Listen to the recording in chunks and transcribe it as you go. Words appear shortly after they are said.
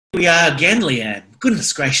we are again, Leanne.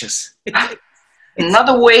 Goodness gracious.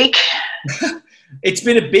 Another week. It's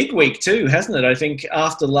been a big week too, hasn't it? I think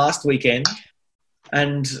after last weekend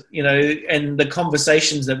and, and the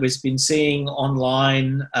conversations that we've been seeing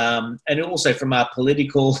online and also from our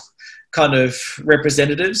political kind of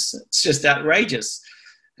representatives, it's just outrageous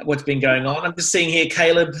what's been going on. I'm just seeing here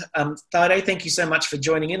Caleb Thade, thank you so much for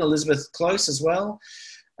joining in. Elizabeth Close as well.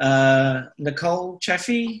 Nicole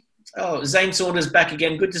Chaffee. Oh, Zane Saunders back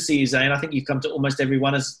again. Good to see you, Zane. I think you've come to almost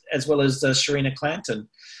everyone as well as Sharina Clanton.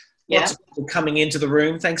 Lots of people coming into the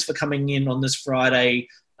room. Thanks for coming in on this Friday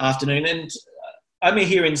afternoon. And I'm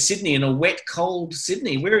here in Sydney, in a wet, cold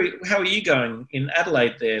Sydney. How are you going in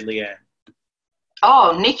Adelaide there, Leanne?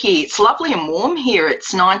 Oh, Nici, it's lovely and warm here.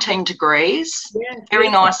 It's 19 degrees. Yeah, very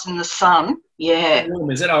nice in the sun. Yeah. Warm,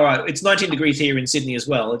 is it? All right. It's 19 degrees here in Sydney as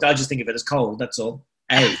well. I just think of it as cold, that's all.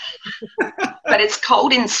 Hey. But it's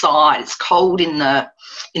cold inside. It's cold in the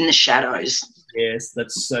shadows. Yes,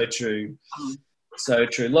 that's so true. So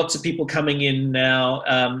true. Lots of people coming in now.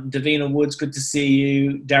 Davina Woods, good to see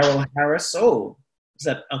you. Daryl Harris. Oh, is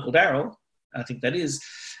that Uncle Daryl? I think that is.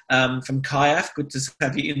 From CAAFF, good to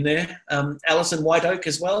have you in there. Alison White Oak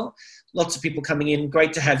as well. Lots of people coming in.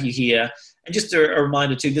 Great to have you here. And just a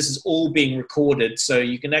reminder too, this is all being recorded, so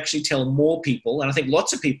you can actually tell more people, and I think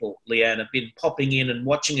lots of people, Leanne, have been popping in and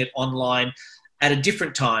watching it online at a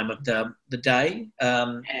different time of the day.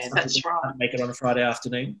 Yeah, that's right. Make it on a Friday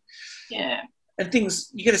afternoon. Yeah. And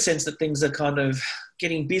you get a sense that things are kind of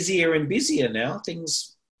getting busier and busier now.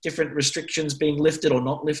 Different restrictions being lifted or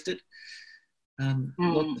not lifted.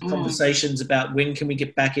 Lots of conversations about when can we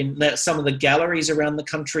get back in. Some of the galleries around the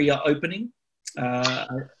country are opening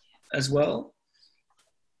as well.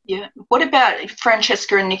 Yeah. What about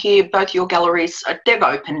Franchesca and Nici? Both your galleries, they've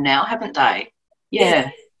opened now, haven't they? Yeah.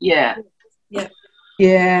 Yeah. Yeah.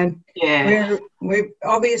 Yeah. Yeah. We're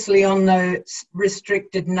obviously on the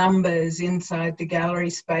restricted numbers inside the gallery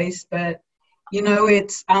space, but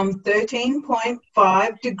it's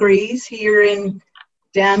 13.5 degrees here in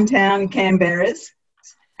downtown Canberra's,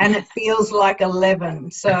 and it feels like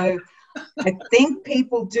 11. So I think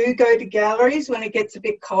people do go to galleries when it gets a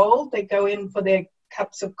bit cold. They go in for their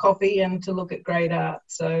cups of coffee and to look at great art.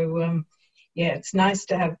 So, it's nice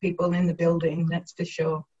to have people in the building, that's for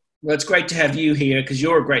sure. Well, it's great to have you here because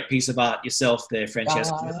you're a great piece of art yourself there,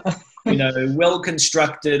 Franchesca. Well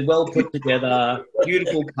constructed, well put together,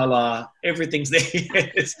 beautiful colour, everything's there.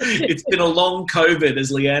 It's been a long COVID,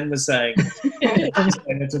 as Leanne was saying.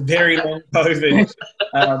 And it's a very long COVID.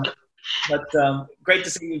 But great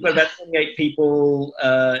to see we've got about 28 people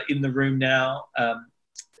in the room now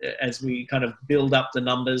as we kind of build up the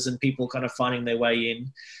numbers and people kind of finding their way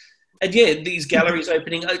in. And these galleries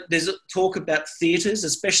opening. There's talk about theatres,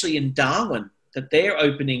 especially in Darwin, that they're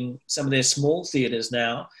opening some of their small theatres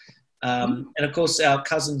now. And of course, our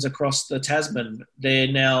cousins across the Tasman,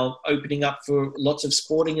 they're now opening up for lots of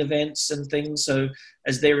sporting events and things. So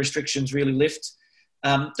as their restrictions really lift,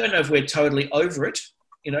 don't know if we're totally over it,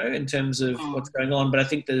 in terms of what's going on. But I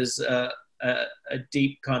think there's a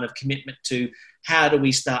deep kind of commitment to how do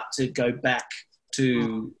we start to go back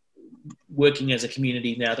to working as a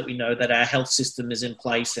community now that we know that our health system is in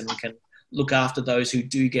place and we can look after those who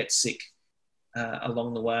do get sick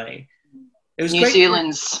along the way. It was New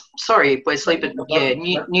Zealand's, sorry, Wesley, but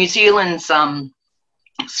New Zealand's, watching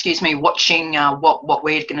what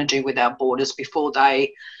we're going to do with our borders before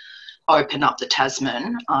they open up the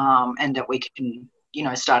Tasman, and that we can,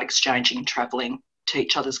 start exchanging and travelling to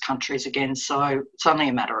each other's countries again. So it's only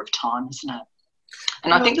a matter of time, isn't it?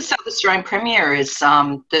 And I think the South Australian premiere is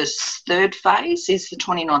this third phase is the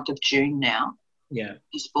 29th of June now. Yeah.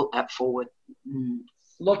 He's brought that forward.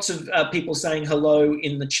 Lots of people saying hello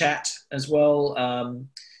in the chat as well.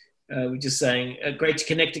 We're just saying, great to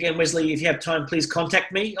connect again. Wesley, if you have time, please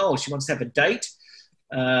contact me. Oh, she wants to have a date.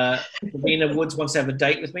 Davina Woods wants to have a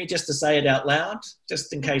date with me, just to say it out loud,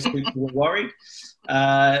 just in case people were worried.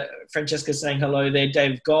 Franchesca saying hello there.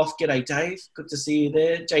 Dave Goff, g'day Dave, good to see you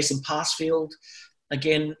there. Jason Passfield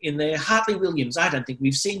again in there. Hartley Williams, I don't think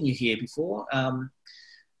we've seen you here before.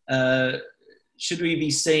 Should we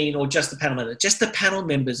be seen, or just the panel members? Just the panel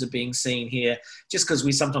members are being seen here, just because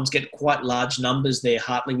we sometimes get quite large numbers there,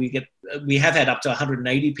 Hartley. We have had up to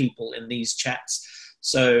 180 people in these chats.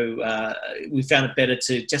 So we found it better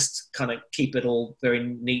to just kind of keep it all very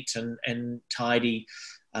neat and tidy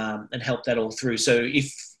and help that all through. So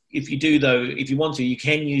if you do, though, if you want to, you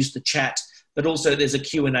can use the chat, but also there's a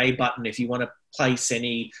Q&A button if you want to place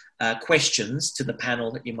any questions to the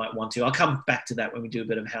panel that you might want to. I'll come back to that when we do a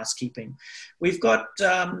bit of housekeeping. We've got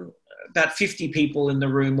about 50 people in the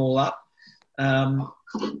room all up.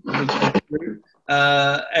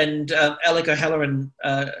 And Alec O'Halloran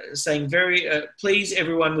saying, please,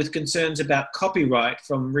 everyone with concerns about copyright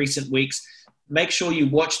from recent weeks, make sure you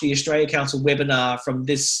watch the Australia Council webinar from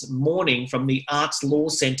this morning from the Arts Law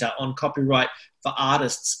Centre on copyright for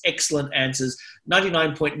artists. Excellent answers.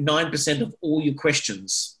 99.9% of all your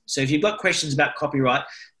questions. So if you've got questions about copyright,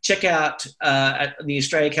 check out the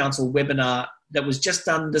Australia Council webinar that was just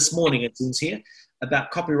done this morning, it seems here, about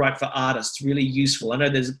copyright for artists. Really useful. I know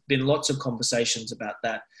there's been lots of conversations about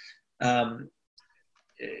that. So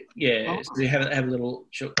we have a little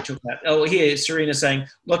check out. Oh, here, Serena saying,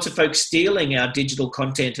 lots of folks stealing our digital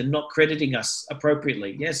content and not crediting us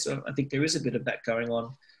appropriately. Yes, I think there is a bit of that going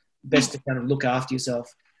on. Best to kind of look after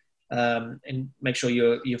yourself and make sure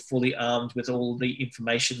you're fully armed with all the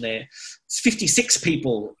information there. It's 56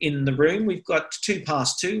 people in the room. We've got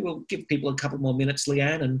 2:02. We'll give people a couple more minutes,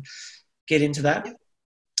 Leanne, and get into that.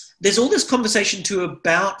 There's all this conversation too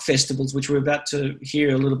about festivals, which we're about to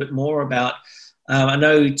hear a little bit more about. I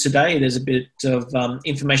know today there's a bit of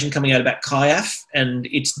information coming out about CAAFF and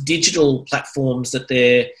its digital platforms that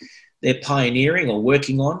they're pioneering or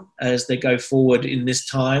working on as they go forward in this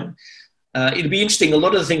time. It'll be interesting. A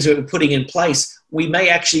lot of the things that we're putting in place, we may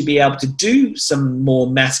actually be able to do some more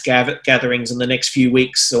mass gatherings in the next few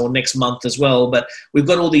weeks or next month as well. But we've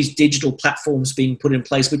got all these digital platforms being put in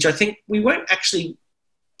place, which I think we won't actually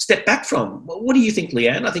step back from. What do you think,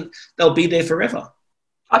 Leanne? I think they'll be there forever.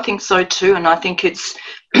 I think so too, and I think it's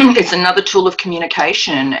it's another tool of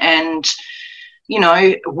communication. And you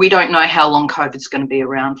know, we don't know how long COVID's going to be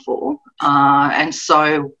around for, and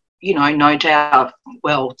so you know, no doubt,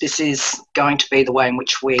 well, this is going to be the way in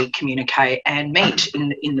which we communicate and meet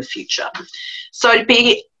in the future. So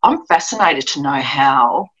I'm fascinated to know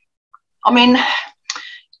how. I mean,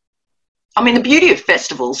 the beauty of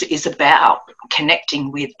festivals is about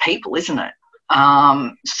connecting with people, isn't it?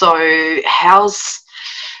 So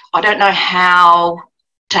I don't know how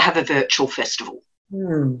to have a virtual festival.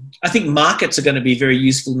 I think markets are going to be very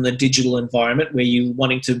useful in the digital environment where you're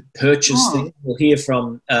wanting to purchase things. We'll hear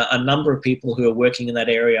from a number of people who are working in that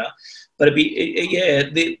area. But it'd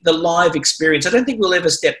be, the live experience. I don't think we'll ever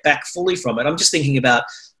step back fully from it. I'm just thinking about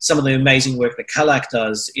some of the amazing work that Kalak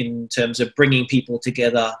does in terms of bringing people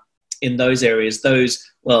together in those areas,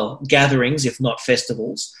 gatherings, if not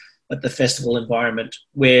festivals. But the festival environment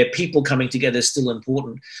where people coming together is still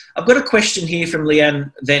important. I've got a question here from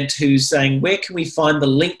Leanne Vent who's saying, where can we find the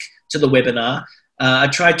link to the webinar? I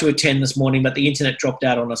tried to attend this morning, but the internet dropped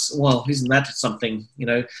out on us. Well, isn't that something? You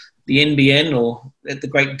know, the NBN or the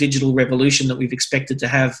great digital revolution that we've expected to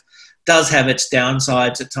have does have its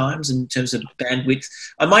downsides at times in terms of bandwidth.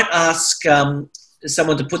 I might ask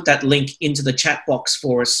someone to put that link into the chat box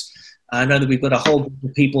for us. I know that we've got a whole group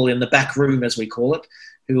of people in the back room, as we call it,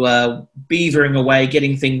 who are beavering away,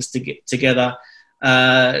 getting things together.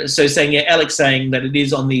 So Alex saying that it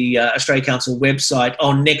is on the Australia Council website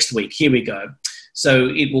on next week. Here we go. So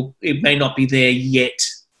it may not be there yet,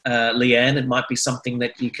 Leanne. It might be something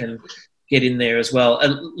that you can get in there as well.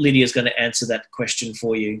 Lydia's going to answer that question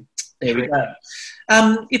for you. There we go.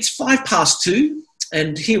 It's 2:05,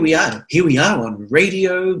 and here we are. Here we are on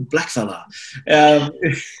Radio Blackfella.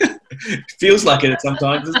 Feels like it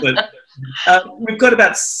sometimes, isn't it? We've got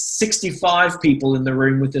about 65 people in the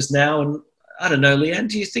room with us now, and I don't know, Leanne,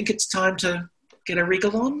 do you think it's time to get a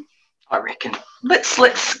wriggle on? I reckon. Let's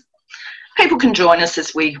people can join us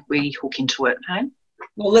as we hook into it, hey?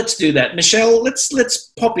 Well, let's do that. Michelle,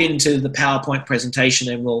 let's pop into the PowerPoint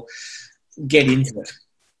presentation and we'll get into it.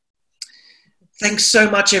 Thanks so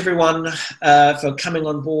much, everyone, for coming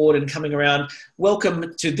on board and coming around.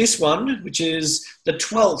 Welcome to this one, which is the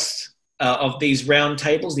 12th of these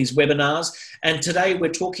roundtables, these webinars. And today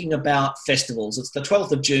we're talking about festivals. It's the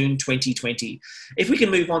 12th of June, 2020. If we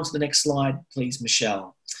can move on to the next slide, please,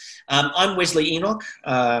 Michelle. I'm Wesley Enoch,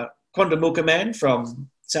 Quandamooka man from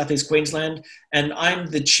Southeast Queensland, and I'm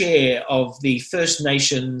the chair of the First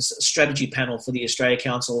Nations Strategy Panel for the Australia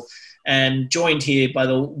Council, and joined here by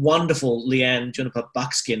the wonderful Tjunypa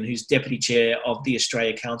Buckskin, who's Deputy Chair of the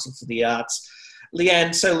Australia Council for the Arts.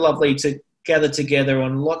 Leanne, so lovely to gather together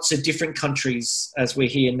on lots of different countries as we're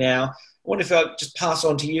here now. I wonder if I'll just pass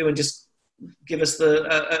on to you and just give us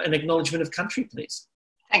an acknowledgement of country, please.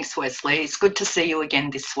 Thanks, Wesley. It's good to see you again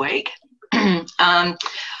this week.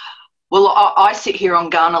 Well, I sit here on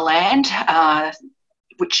Kaurna land,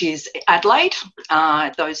 which is Adelaide.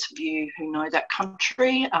 Those of you who know that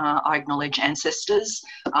country, I acknowledge ancestors,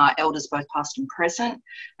 elders both past and present,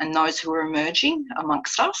 and those who are emerging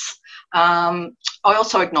amongst us. I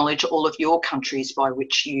also acknowledge all of your countries by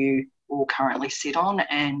which you all currently sit on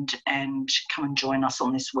and come and join us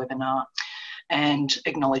on this webinar. and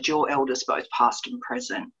acknowledge your elders, both past and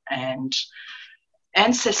present, and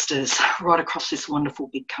ancestors right across this wonderful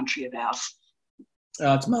big country of ours.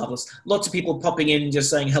 Oh, it's marvellous. Lots of people popping in, just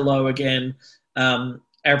saying hello again.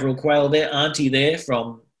 Avril Quayle there, Auntie there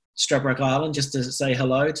from Stradbroke Island, just to say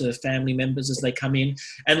hello to family members as they come in.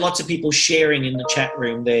 And lots of people sharing in the chat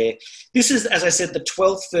room there. This is, as I said, the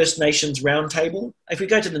 12th First Nations Roundtable. If we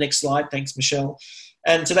go to the next slide, thanks, Michelle.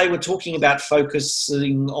 And today we're talking about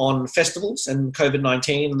focusing on festivals and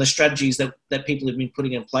COVID-19 and the strategies that people have been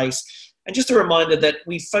putting in place. And just a reminder that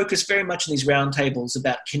we focus very much in these roundtables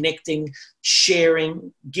about connecting,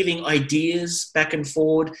 sharing, giving ideas back and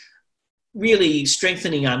forward, really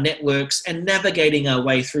strengthening our networks and navigating our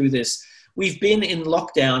way through this. We've been in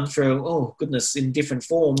lockdown for, oh goodness, in different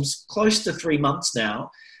forms, close to 3 months now.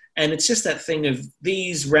 And it's just that thing of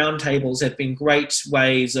these roundtables have been great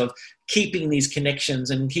ways of keeping these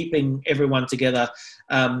connections and keeping everyone together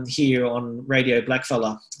here on Radio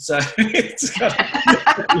Blackfella. So it's got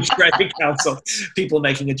Australian Council, people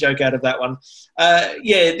making a joke out of that one.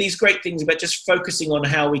 Yeah, these great things about just focusing on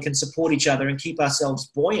how we can support each other and keep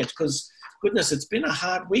ourselves buoyant, because goodness, it's been a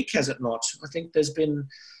hard week, has it not? I think there's been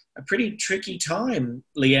a pretty tricky time,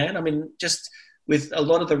 Leanne. I mean, just with a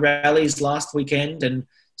lot of the rallies last weekend and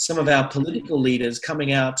some of our political leaders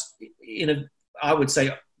coming out in a, I would say,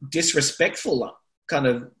 disrespectful kind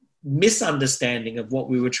of misunderstanding of what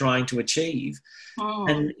we were trying to achieve. Oh.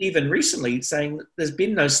 And even recently saying there's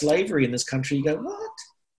been no slavery in this country. You go, what?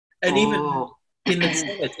 And even in the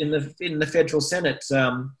Senate, in the federal Senate,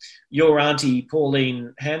 your auntie,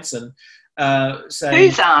 Pauline Hanson, saying...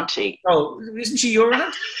 Whose auntie? Oh, isn't she your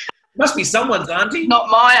aunt? Must be someone's auntie. Not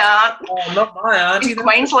my aunt. Oh, not my auntie.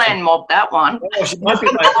 Queensland mob, that one. Oh, she might be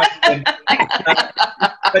my aunt.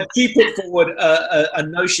 But she put forward a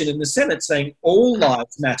notion in the Senate saying all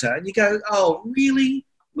lives matter. And you go, oh, really?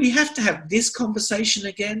 We have to have this conversation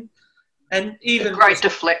again? And even... A great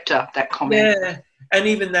deflector, that comment. Yeah. And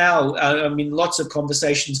even now, I mean, lots of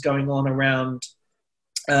conversations going on around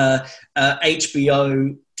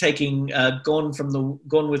HBO taking Gone from the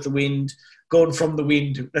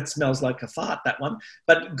Wind, that smells like a fart, that one,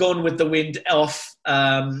 but Gone with the Wind off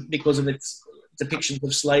because of its depictions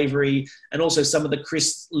of slavery, and also some of the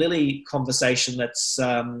Chris Lilly conversation that's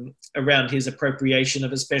around his appropriation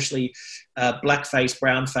of especially blackface,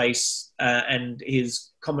 brownface, and his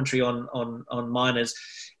commentary on minors.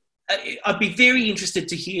 I'd be very interested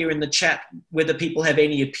to hear in the chat whether people have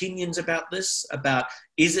any opinions about this, about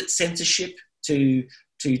is it censorship to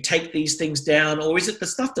take these things down, or is it the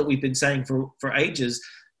stuff that we've been saying for ages?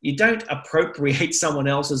 You don't appropriate someone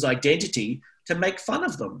else's identity to make fun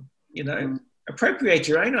of them, you know. Appropriate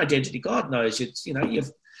your own identity. God knows,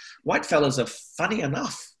 white fellas are funny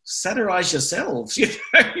enough. Satirize yourselves.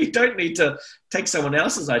 You don't need to take someone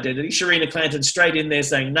else's identity. Sharina Clanton straight in there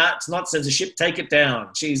saying, nah, it's not censorship, take it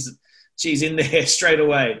down. She's in there straight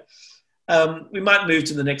away. We might move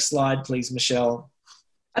to the next slide, please, Michelle.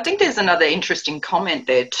 I think there's another interesting comment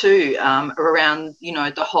there too, around,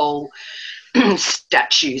 the whole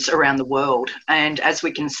statues around the world. And as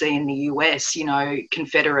we can see in the US,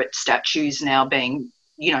 Confederate statues now being,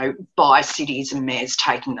 by cities and mayors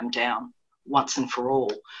taking them down once and for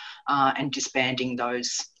all, and disbanding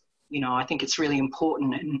those. I think it's really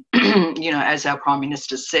important. And, as our Prime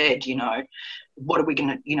Minister said, what are we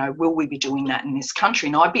going to, will we be doing that in this country?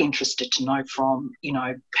 And I'd be interested to know from,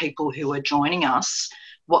 people who are joining us,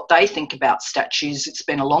 what they think about statues. It's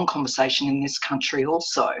been a long conversation in this country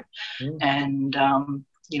also. And,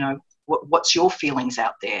 what's your feelings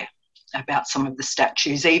out there about some of the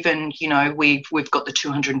statues? Even, we've got the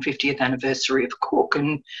 250th anniversary of Cook,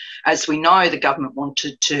 and as we know, the government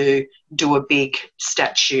wanted to do a big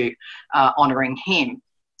statue honouring him.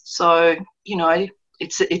 So,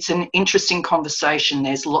 it's an interesting conversation.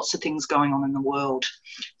 There's lots of things going on in the world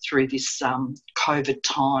through this COVID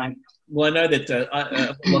time. Well, I know that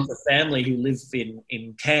lots of family who live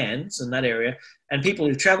in Cairns and that area, and people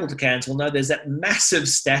who travel to Cairns will know there's that massive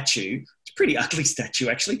statue. It's a pretty ugly statue,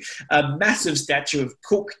 actually. A massive statue of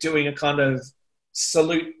Cook doing a kind of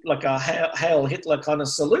salute, like a Hail Hitler kind of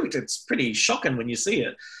salute. It's pretty shocking when you see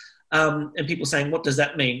it. And people saying, what does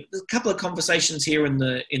that mean? There's a couple of conversations here in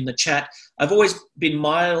the chat. I've always been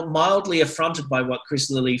mildly affronted by what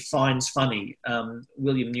Chris Lilly finds funny.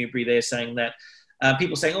 William Newbury there saying that.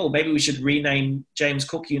 People saying, oh, maybe we should rename James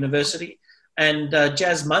Cook University. And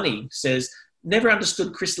Jazz Money says, never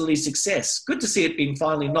understood Chris Lilly's success. Good to see it being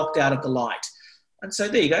finally knocked out of the light. And so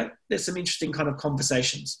there you go. There's some interesting kind of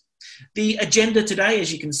conversations. The agenda today,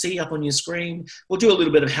 as you can see up on your screen, we'll do a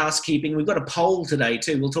little bit of housekeeping. We've got a poll today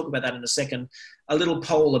too. We'll talk about that in a second. A little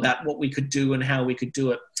poll about what we could do and how we could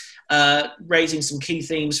do it. raising some key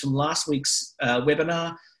themes from last week's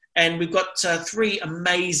webinar. And we've got 3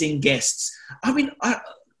 amazing guests. I mean,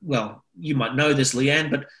 well, you might know this,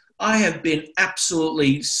 Leanne, but I have been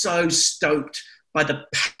absolutely so stoked by the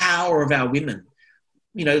power of our women.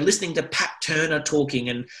 You know, listening to Pat Turner talking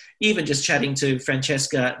and even just chatting to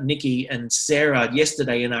Franchesca, Nici and Sarah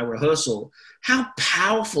yesterday in our rehearsal, how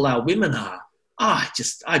powerful our women are. I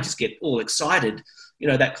just get all excited, you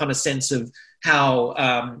know, that kind of sense of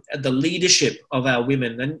how the leadership of our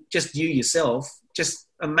women, and just you yourself, just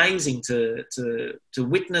amazing to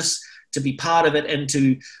witness, to be part of it, and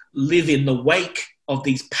to live in the wake of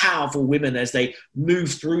these powerful women as they move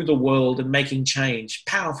through the world and making change.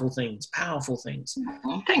 Powerful things, powerful things.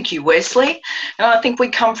 Thank you, Wesley. And I think we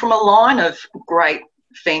come from a line of great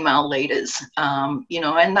female leaders, you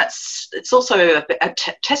know, and it's also a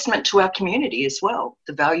testament to our community as well,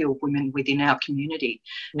 the value of women within our community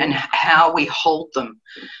and how we hold them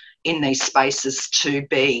in these spaces to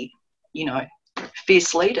be, you know,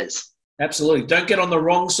 fierce leaders. Absolutely. Don't get on the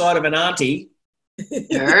wrong side of an auntie.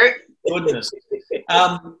 No. Goodness. We've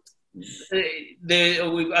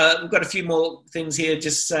got a few more things here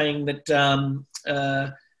just saying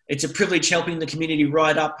that it's a privilege helping the community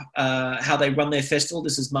write up how they run their festival.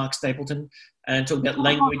 This is Mark Stapleton, and talking about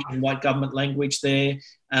language and white government language there.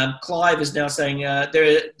 Clive is now saying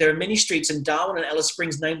there are many streets in Darwin and Alice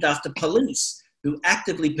Springs named after police who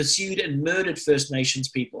actively pursued and murdered First Nations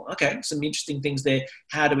people. Okay, some interesting things there.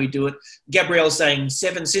 How do we do it? Gabrielle saying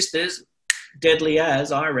 7 sisters, deadly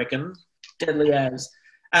as, I reckon. Deadly as.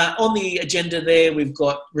 On the agenda there, we've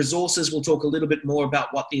got resources. We'll talk a little bit more about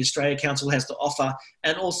what the Australia Council has to offer,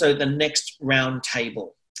 and also the next round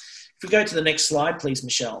table. If we go to the next slide, please,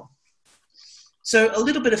 Michelle. So a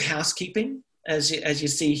little bit of housekeeping, as you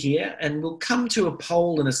see here, and we'll come to a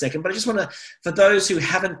poll in a second, but I just want to, for those who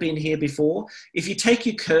haven't been here before, if you take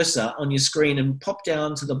your cursor on your screen and pop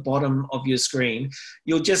down to the bottom of your screen,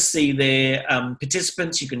 you'll just see there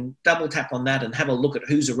participants. You can double tap on that and have a look at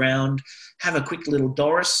who's around, have a quick little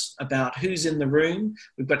Doris about who's in the room.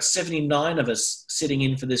 We've got 79 of us sitting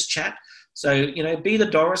in for this chat. So, you know, be the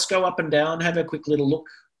Doris, go up and down, have a quick little look,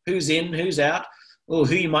 who's in, who's out, or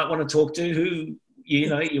who you might want to talk to, who, you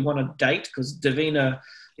know, you want to date, because Davina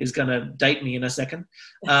is going to date me in a second.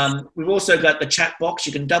 We've also got the chat box.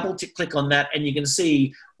 You can double click on that and you can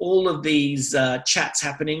see all of these chats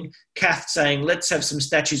happening. Kath saying, let's have some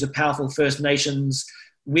statues of powerful First Nations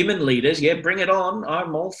women leaders. Yeah, bring it on.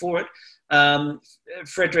 I'm all for it.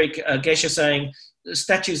 Frederick Gesher saying,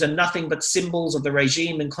 statues are nothing but symbols of the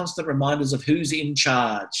regime and constant reminders of who's in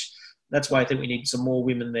charge. That's why I think we need some more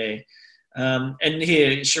women there. And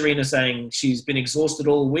here, Sharina saying she's been exhausted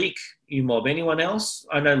all week. You mob. Anyone else?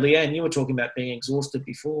 I know, Leanne, you were talking about being exhausted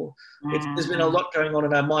before. There's been a lot going on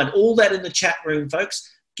in our mind. All that in the chat room, folks.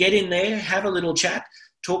 Get in there, have a little chat,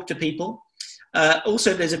 talk to people.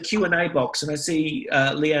 Also, there's a Q&A box, and I see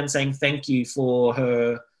Leanne saying thank you for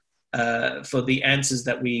her for the answers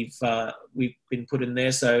that we've been put in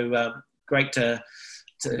there. So great to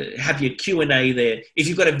have your Q&A there. If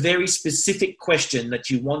you've got a very specific question that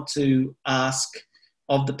you want to ask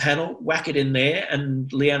of the panel, whack it in there, and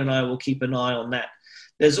Leanne and I will keep an eye on that.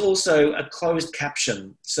 There's also a closed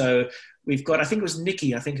caption. So we've got, I think it was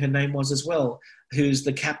Nici, I think her name was as well, who's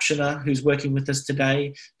the captioner, who's working with us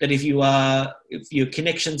today, that if your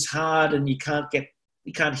connection's hard and you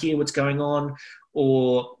can't hear what's going on,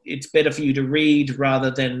 or it's better for you to read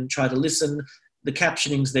rather than try to listen, the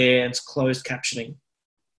captioning's there, and it's closed captioning.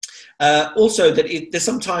 Also, there's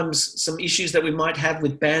sometimes some issues that we might have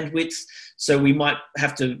with bandwidth, so we might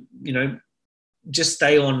have to, you know, just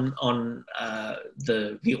stay on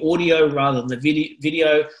the audio rather than the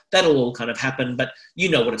video. That'll all kind of happen, but you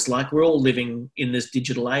know what it's like. We're all living in this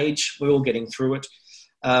digital age. We're all getting through it.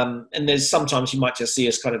 And there's sometimes you might just see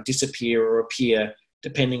us kind of disappear or appear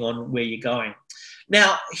depending on where you're going.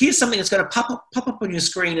 Now, here's something that's going to pop up on your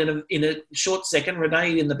screen in a short second.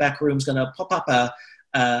 Renee in the back room is going to pop up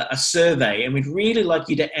a survey, and we'd really like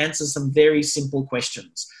you to answer some very simple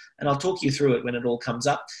questions. And I'll talk you through it when it all comes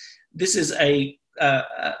up. This is a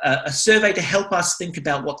survey to help us think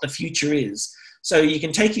about what the future is. So you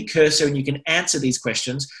can take your cursor and you can answer these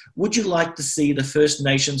questions. Would you like to see the First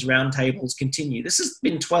Nations Roundtables continue? This has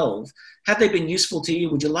been 12. Have they been useful to you?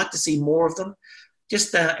 Would you like to see more of them?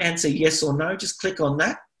 Just answer yes or no. Just click on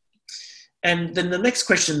that. And then the next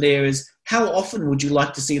question there is, how often would you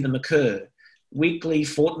like to see them occur? Weekly,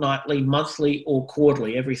 fortnightly, monthly, or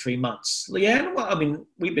quarterly, every 3 months? Leanne, well, I mean,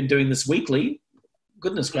 we've been doing this weekly.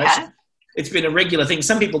 Goodness gracious. Yeah. It's been a regular thing.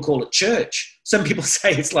 Some people call it church. Some people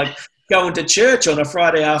say it's like going to church on a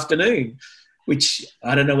Friday afternoon. which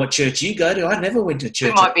I don't know what church you go to. I never went to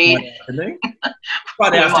church. We might be,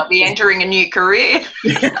 Friday afternoon. Might be entering a new career.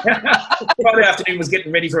 Friday afternoon was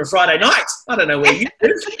getting ready for a Friday night. I don't know where you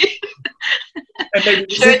live.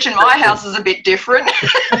 Church in my house is a bit different.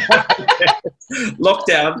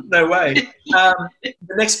 Lockdown, no way.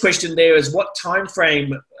 The next question there is, what time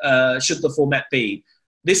frame should the format be?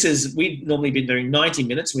 We've normally been doing 90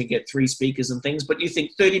 minutes. We get 3 speakers and things, but you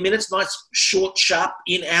think 30 minutes, nice, short, sharp,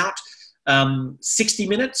 in, out, 60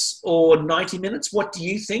 minutes or 90 minutes? What do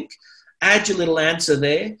you think? Add your little answer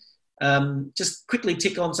there. Just quickly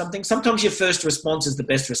tick on something. Sometimes your first response is the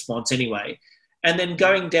best response anyway. And then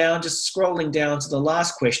going down, just scrolling down to the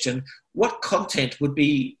last question, what content would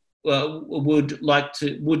you like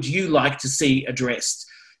to see addressed?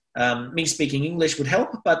 Me speaking English would help,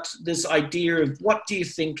 but this idea of what do you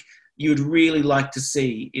think you'd really like to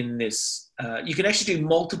see in this? You can actually do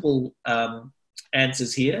multiple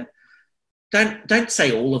answers here. Don't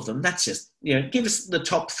say all of them. That's just, give us the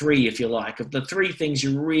top 3, if you like, of the 3 things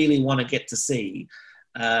you really want to get to see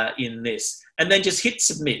in this. And then just hit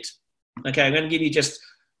submit. Okay, I'm going to give you just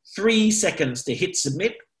 3 seconds to hit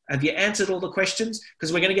submit. Have you answered all the questions?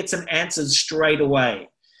 Because we're going to get some answers straight away.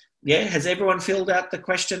 Yeah, has everyone filled out the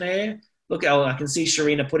questionnaire? Look, I can see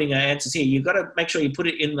Sharina putting her answers here. You've got to make sure you put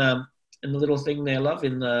it in the little thing there, love,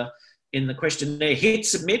 in the questionnaire. Hit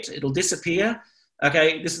submit, it'll disappear.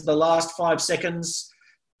 Okay, this is the last 5 seconds.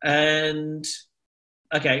 And,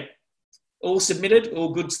 okay, all submitted,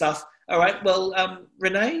 all good stuff. All right, well,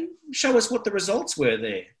 Renee, show us what the results were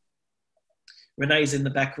there. Renee's in the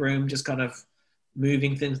back room, just kind of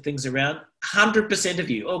moving things around. 100% of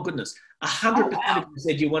you, oh goodness, 100% of you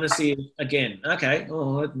said you want to see it again. Okay,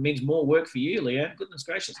 that means more work for you, Leanne. Goodness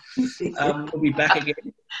gracious. We'll be back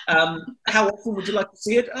again. How often would you like to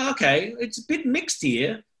see it? Okay, it's a bit mixed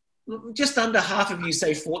here. Just under half of you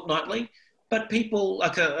say fortnightly, but people,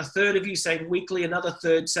 like a third of you saying weekly, another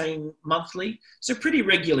third saying monthly. So pretty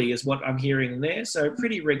regularly is what I'm hearing there. So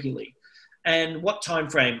pretty regularly. And what time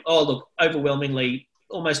frame? Oh, look, overwhelmingly,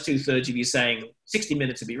 almost 2/3 of you saying 60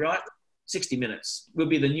 minutes would be right. 60 minutes. We'll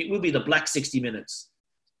be the black 60 minutes.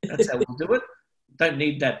 That's how we'll do it. Don't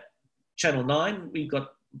need that Channel 9. We've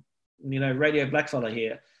got, Radio Blackfella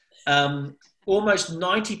here. Almost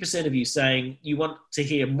 90% of you saying you want to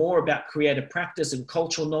hear more about creative practice and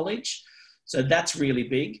cultural knowledge. So that's really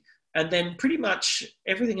big. And then pretty much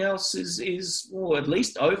everything else is at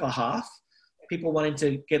least over half. People wanting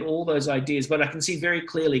to get all those ideas, but I can see very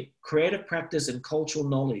clearly creative practice and cultural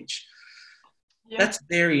knowledge. Yeah. That's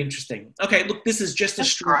very interesting. Okay, look, this is just a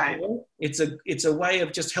straw. It's a way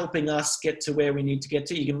of just helping us get to where we need to get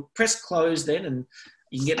to. You can press close then, and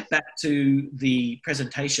you can get back to the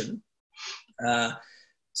presentation.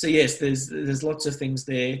 So yes, there's lots of things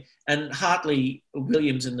there. And Hartley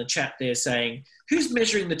Williams in the chat there saying, who's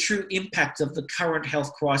measuring the true impact of the current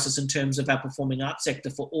health crisis in terms of our performing arts sector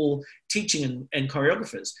for all teaching and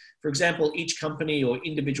choreographers? For example, each company or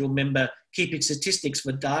individual member keeping statistics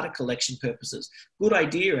for data collection purposes. Good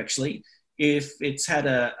idea, actually. If it's had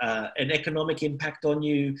an economic impact on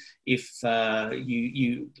you, if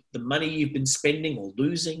the money you've been spending or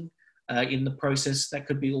losing in the process, that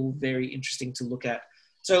could be all very interesting to look at.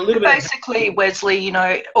 So a little bit basically, Wesley,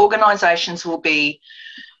 organisations will be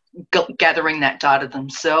gathering that data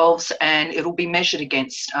themselves, and it'll be measured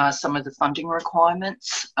against some of the funding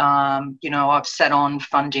requirements. I've sat on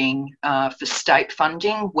funding for state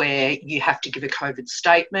funding where you have to give a COVID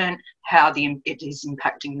statement, how it is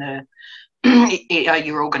impacting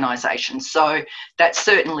your organisation. So that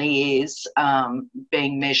certainly is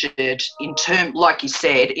being measured like you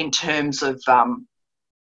said, in terms of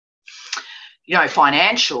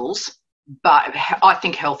financials, but I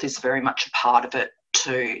think health is very much a part of it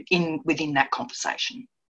too, within that conversation.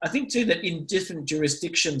 I think too that in different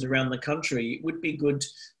jurisdictions around the country, it would be good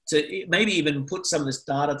to maybe even put some of this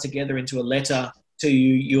data together into a letter to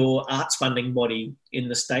your arts funding body in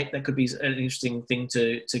the state. That could be an interesting thing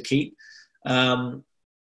to keep. And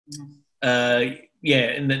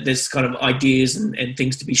there's kind of ideas and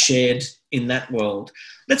things to be shared in that world.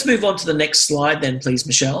 Let's move on to the next slide then, please,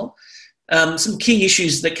 Michelle. Some key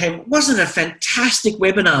issues that came. Wasn't a fantastic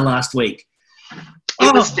webinar last week?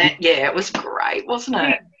 It was great, wasn't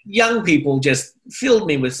it? Young people just filled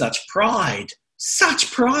me with such pride. Such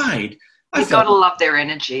pride. You've got to love their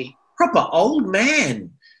energy. Proper old man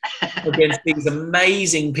against these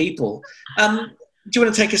amazing people. Do you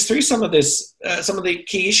want to take us through some of this, some of the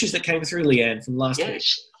key issues that came through, Leanne, from last week?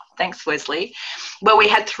 Thanks, Wesley. Well, we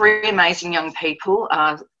had 3 amazing young people,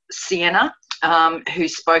 Sienna, who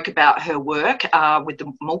spoke about her work with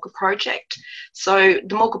the Mulka Project. So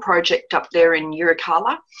the Mulka Project up there in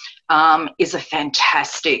Yirrkala is a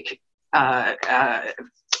fantastic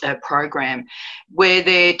program where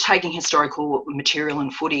they're taking historical material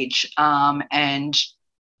and footage and,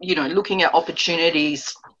 you know, looking at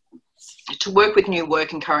opportunities to work with new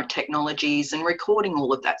work and current technologies and recording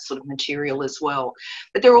all of that sort of material as well.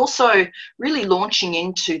 But they're also really launching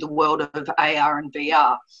into the world of AR and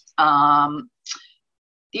VR.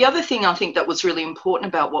 The other thing I think that was really important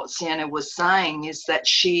about what Sienna was saying is that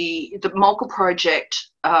the Mulka Project,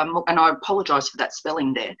 and I apologise for that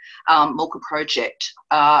spelling there, Mulka Project,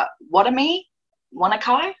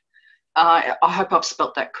 Wanakai, I hope I've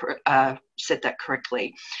said that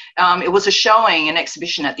correctly. It was a showing, an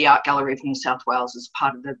exhibition at the Art Gallery of New South Wales as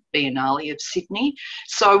part of the Biennale of Sydney.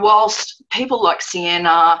 So whilst people like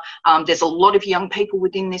Sienna, there's a lot of young people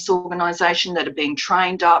within this organisation that are being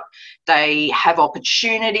trained up. They have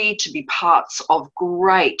opportunity to be parts of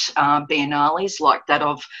great biennales like that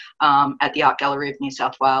of at the Art Gallery of New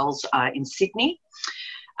South Wales in Sydney.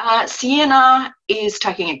 Sienna is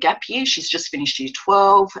taking a gap year. She's just finished year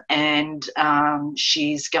 12 and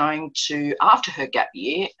she's going to, after her gap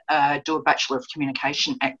year, do a Bachelor of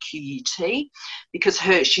Communication at QUT because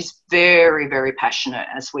she's very, very passionate,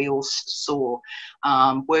 as we all saw,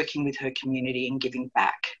 working with her community and giving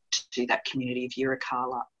back to that community of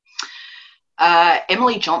Yirrkala.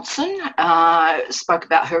 Emily Johnson spoke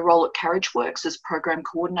about her role at Carriageworks as Program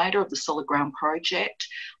Coordinator of the Solid Ground Project.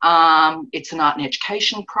 It's an art and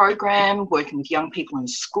education program working with young people in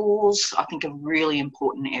schools. I think a really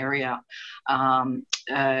important area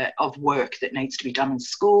of work that needs to be done in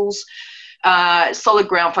schools. Solid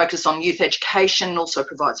Ground focus on youth education, also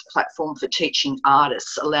provides a platform for teaching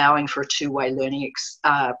artists, allowing for a two-way learning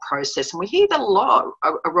process. And we hear that a lot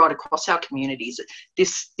right across our communities,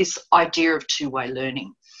 this idea of two-way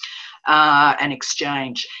learning and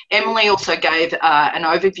exchange. Emily also gave an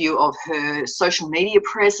overview of her social media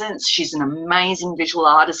presence. She's an amazing visual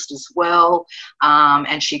artist as well,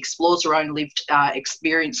 and she explores her own lived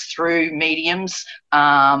experience through mediums,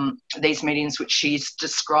 these mediums which she's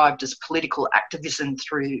described as political activism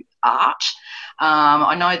through art.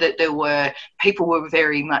 I know that people were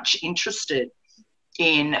very much interested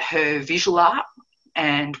in her visual art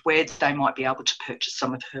and where they might be able to purchase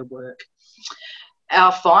some of her work.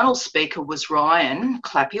 Our final speaker was Ryan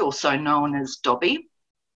Clappy, also known as Dobby.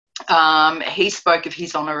 He spoke of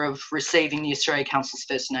his honour of receiving the Australia Council's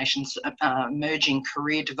First Nations Emerging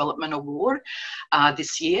Career Development Award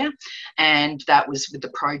this year, and that was with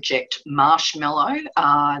the project Marshmallow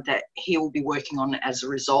that he will be working on as a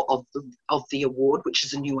result of the award, which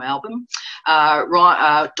is a new album.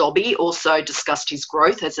 Dobby also discussed his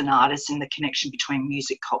growth as an artist and the connection between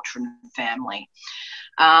music, culture and family.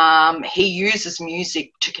 He uses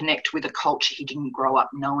music to connect with a culture he didn't grow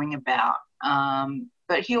up knowing about.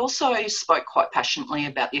 But he also spoke quite passionately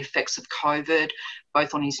about the effects of COVID,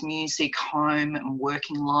 both on his music, home and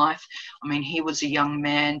working life. I mean, he was a young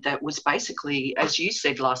man that was basically, as you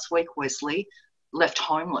said last week, Wesley, left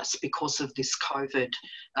homeless because of this COVID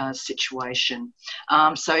situation.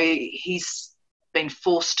 So he's been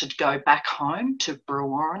forced to go back home to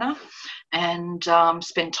Brewarrina and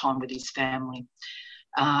spend time with his family.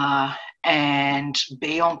 And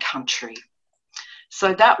be on country.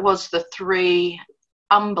 So that was the three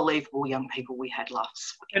unbelievable young people we had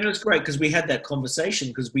last week. And it was great because we had that conversation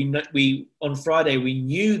because we on Friday we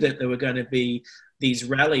knew that there were going to be these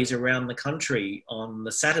rallies around the country on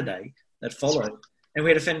the Saturday that followed. Right. And we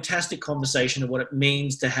had a fantastic conversation of what it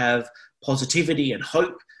means to have positivity and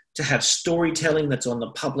hope, to have storytelling that's on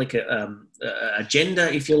the public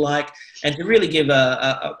agenda, if you like, and to really give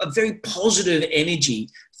a very positive energy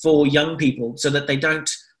for young people so that they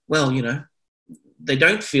don't, they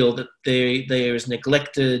don't feel that they're as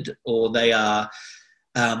neglected or they are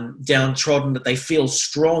downtrodden, that they feel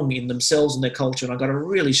strong in themselves and their culture. And I got a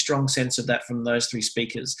really strong sense of that from those three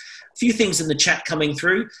speakers. A few things in the chat coming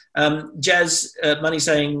through. Jazz Money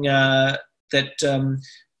saying that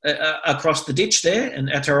across the ditch there in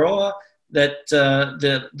Aotearoa, that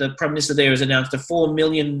the Prime Minister there has announced a $4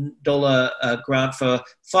 million grant for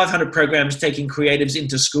 500 programs taking creatives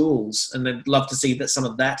into schools. And they'd love to see that some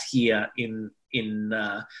of that here in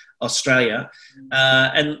Australia.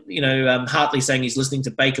 And, Hartley saying he's listening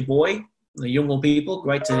to Baker Boy, the Yolngu people.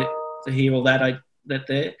 Great to hear all that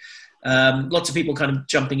there. Lots of people kind of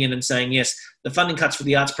jumping in and saying, yes, the funding cuts for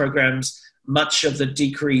the arts programs, much of the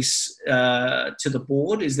decrease to the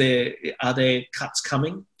board, are there cuts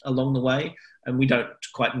coming along the way? And we don't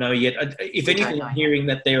quite know yet. If anything, I'm hearing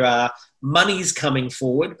that there are money's coming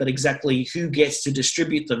forward, but exactly who gets to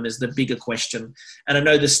distribute them is the bigger question. And I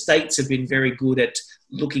know the states have been very good at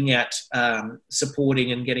looking at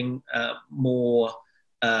supporting and getting more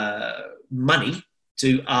money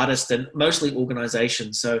to artists and mostly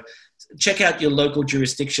organisations. So check out your local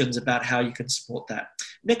jurisdictions about how you can support that.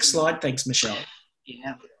 Next slide. Thanks, Michelle.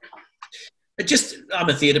 Yeah. I'm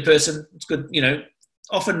a theatre person. It's good, you know,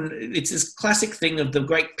 often it's this classic thing of the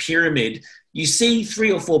Great Pyramid. You see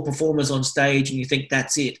 3 or 4 performers on stage and you think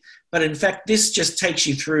that's it. But in fact, this just takes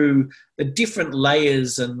you through the different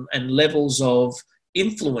layers and levels of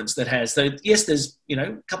influence that has. So yes, there's, you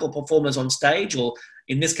know, a couple of performers on stage, or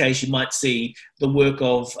in this case, you might see the work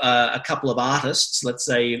of a couple of artists, let's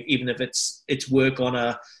say, even if it's work on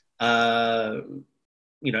a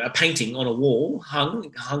painting on a wall,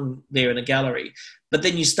 hung there in a gallery. But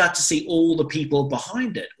then you start to see all the people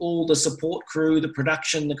behind it, all the support crew, the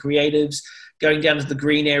production, the creatives, going down to the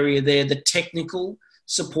green area there, the technical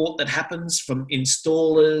support that happens from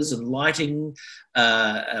installers and lighting,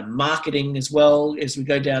 marketing as well. As we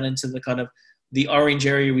go down into the kind of the orange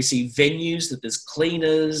area, we see venues, that there's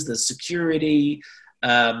cleaners, there's security,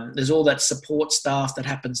 there's all that support staff that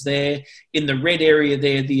happens there. In the red area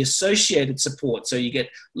there, the associated support. So you get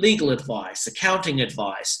legal advice, accounting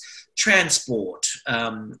advice, transport,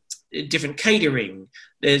 different catering.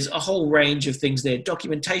 There's a whole range of things there,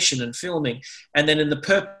 documentation and filming. And then in the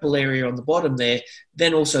purple area on the bottom there,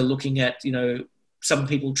 then also looking at, you know, some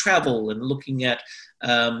people travel and looking at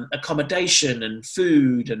accommodation and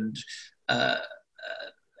food and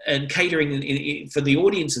catering for the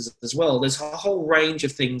audiences as well. There's a whole range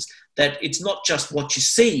of things that it's not just what you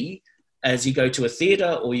see as you go to a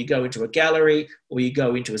theatre or you go into a gallery or you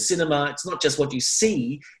go into a cinema. It's not just what you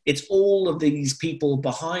see. It's all of these people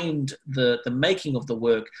behind the making of the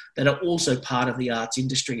work that are also part of the arts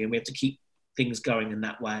industry, and we have to keep things going in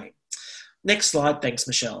that way. Next slide. Thanks,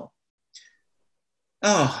 Michelle.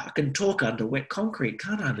 Oh, I can talk under wet concrete,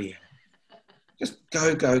 can't I, Leanne? Just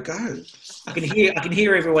go, go, go. I can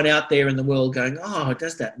hear everyone out there in the world going, oh,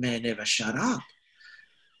 does that man ever shut up?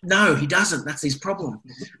 No, he doesn't. That's his problem.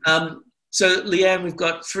 So, Leanne, we've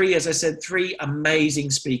got three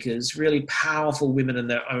amazing speakers, really powerful women in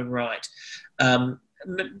their own right.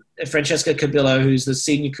 Franchesca Cubillo, who's the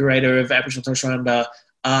Senior Curator of Aboriginal and Torres Strait Islander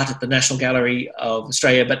Art at the National Gallery of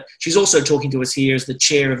Australia, but she's also talking to us here as the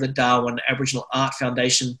Chair of the Darwin Aboriginal Art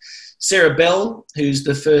Foundation. Sarah Bell, who's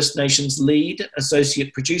the First Nations Lead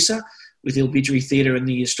Associate Producer with Ilbijerri Theatre in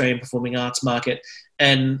the Australian Performing Arts Market,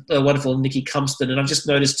 and the wonderful Nici Cumpston. And I've just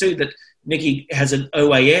noticed too that Nici has an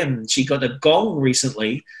OAM. She got a gong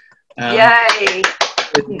recently. Yay!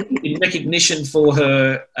 In recognition for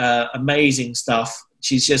her amazing stuff.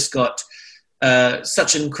 She's just got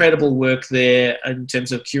such incredible work there in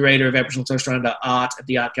terms of Curator of Aboriginal and Torres Strait Islander Art at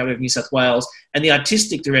the Art Gallery of New South Wales and the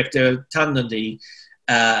Artistic Director of Tarnanthi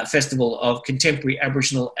Festival of Contemporary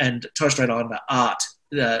Aboriginal and Torres Strait Islander Art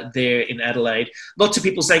there in Adelaide. Lots of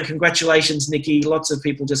people saying congratulations, Nici. Lots of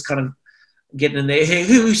people just kind of getting in there. Hey,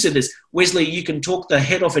 who said this? Wesley, you can talk the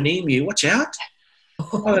head off an emu. Watch out.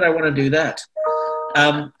 Why would I want to do that?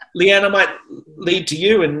 Leanne, I might lead to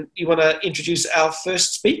you, and you want to introduce our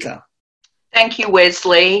first speaker. Thank you,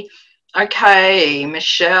 Wesley. Okay,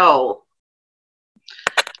 Michelle.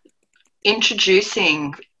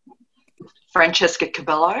 Introducing Franchesca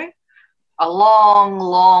Cubillo, a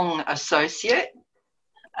long associate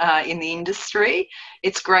in the industry.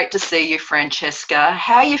 It's great to see you, Franchesca.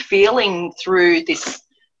 How are you feeling through this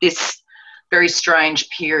very strange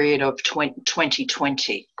period of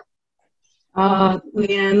 2020?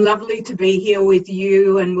 Leanne, lovely to be here with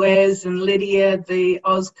you and Wes and Lydia, the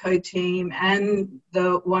OzCo team, and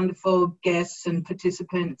the wonderful guests and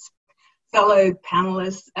participants, fellow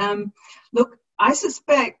panelists. Look, I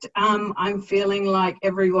suspect I'm feeling like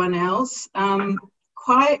everyone else,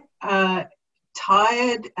 quite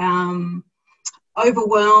tired,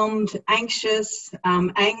 overwhelmed, anxious,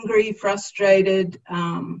 angry, frustrated,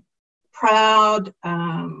 proud,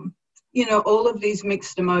 all of these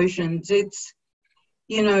mixed emotions. It's,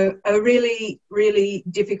 a really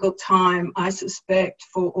difficult time, I suspect,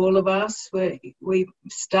 for all of us. We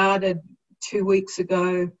started 2 weeks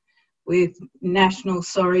ago with National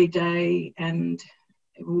Sorry Day and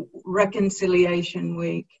Reconciliation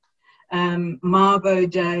Week, Mabo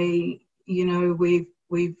Day.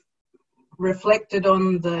 We've reflected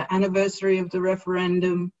on the anniversary of the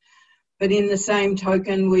referendum, but in the same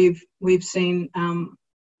token, we've seen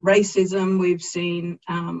racism, we've seen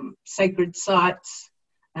sacred sites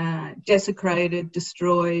desecrated,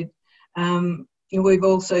 destroyed. We've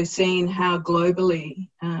also seen how globally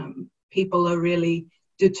people are really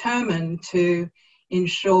determined to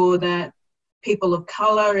ensure that people of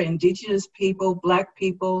colour, Indigenous people, Black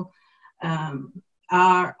people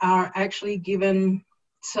are actually given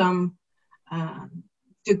some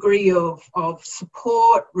degree of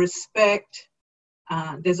support, respect.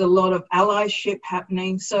 There's a lot of allyship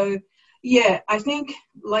happening. So, yeah, I think,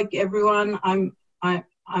 like everyone, I'm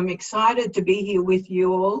excited to be here with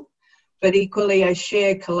you all, but equally I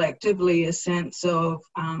share collectively a sense of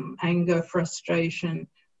anger, frustration,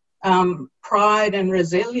 pride and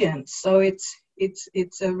resilience. So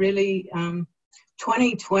it's a really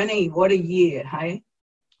 2020, what a year, hey?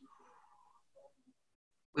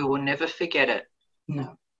 We will never forget it.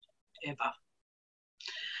 No. Ever.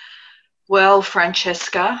 Well,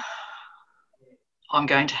 Franchesca, I'm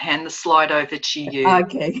going to hand the slide over to you.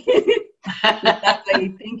 Okay.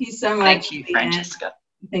 Lovely. Thank you so much. Thank you, Franchesca.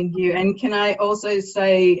 Thank you. And can I also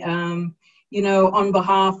say, you know, on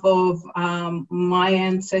behalf of my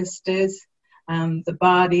ancestors, the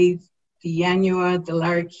Bardi, the Yanyua, the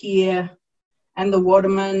Larrakia, and the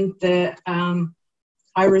Waterman,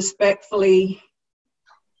 I respectfully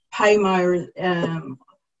pay my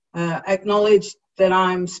acknowledge that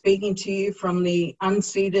I'm speaking to you from the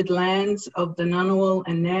unceded lands of the Ngunnawal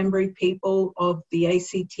and Ngambri people of the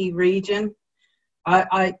ACT region.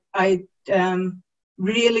 I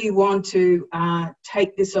really want to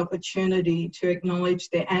take this opportunity to acknowledge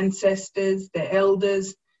their ancestors, their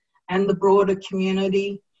elders, and the broader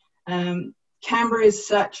community. Canberra is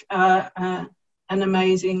such an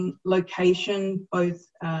amazing location, both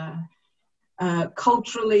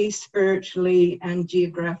culturally, spiritually, and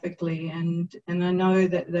geographically, and I know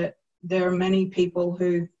that there are many people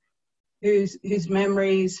whose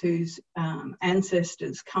memories, whose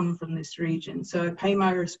ancestors come from this region. So I pay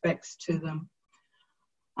my respects to them.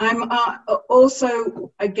 I'm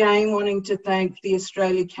also again wanting to thank the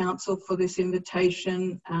Australia Council for this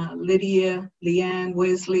invitation, Lydia, Leanne,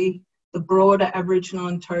 Wesley, the broader Aboriginal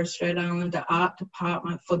and Torres Strait Islander Art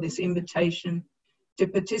Department for this invitation to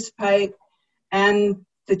participate, and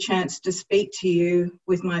the chance to speak to you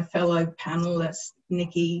with my fellow panellists,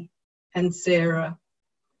 Nici and Sarah.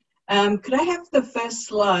 Could I have the first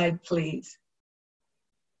slide, please?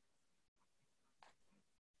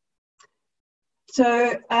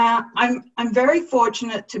 So I'm very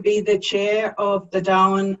fortunate to be the chair of the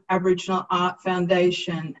Darwin Aboriginal Art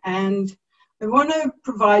Foundation, and I want to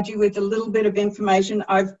provide you with a little bit of information.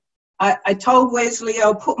 I told Wesley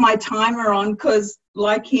I'll put my timer on because,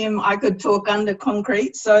 like him, I could talk under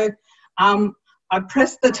concrete. So I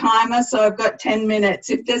pressed the timer, so I've got 10 minutes.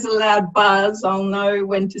 If there's a loud buzz, I'll know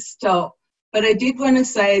when to stop. But I did want to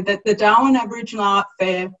say that the Darwin Aboriginal Art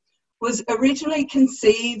Fair was originally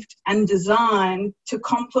conceived and designed to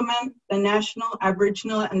complement the National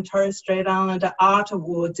Aboriginal and Torres Strait Islander Art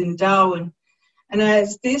Awards in Darwin. And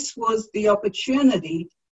as this was the opportunity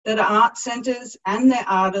that art centres and their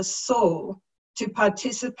artists saw to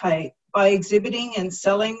participate by exhibiting and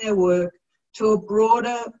selling their work to a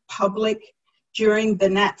broader public during the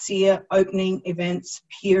Nazi opening events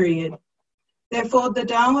period. Therefore, the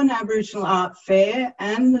Darwin Aboriginal Art Fair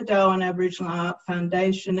and the Darwin Aboriginal Art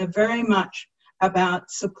Foundation are very much about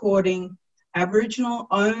supporting Aboriginal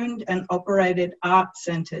owned and operated art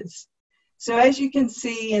centres. So as you can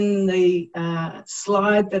see in the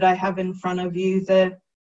slide that I have in front of you, the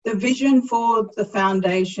vision for the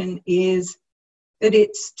foundation is that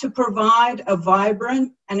it's to provide a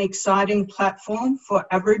vibrant and exciting platform for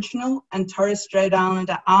Aboriginal and Torres Strait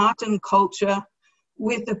Islander art and culture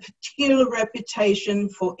with a particular reputation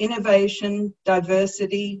for innovation,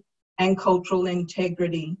 diversity, and cultural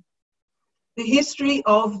integrity. The history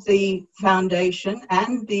of the foundation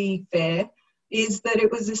and the fair is that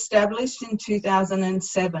it was established in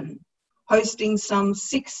 2007, hosting some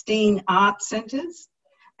 16 art centres,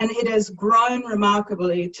 and it has grown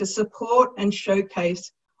remarkably to support and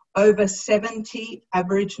showcase over 70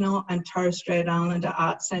 Aboriginal and Torres Strait Islander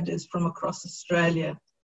art centres from across Australia.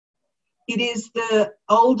 It is the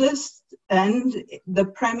oldest and the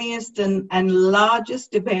premierest and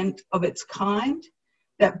largest event of its kind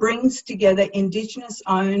that brings together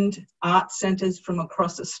Indigenous-owned art centres from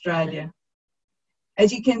across Australia.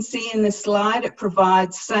 As you can see in the slide, it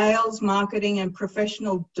provides sales, marketing and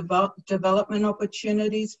professional development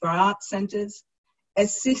opportunities for art centres,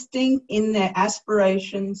 assisting in their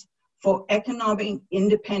aspirations for economic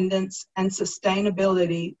independence and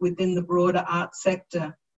sustainability within the broader art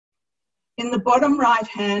sector. In the bottom right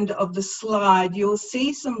hand of the slide, you'll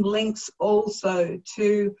see some links also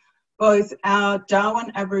to both our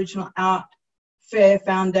Darwin Aboriginal Art Fair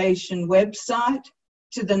Foundation website,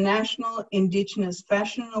 to the National Indigenous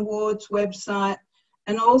Fashion Awards website,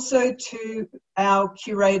 and also to our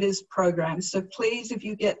curators program. So please, if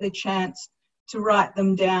you get the chance, to write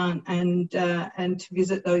them down and to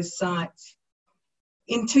visit those sites.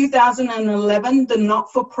 In 2011, the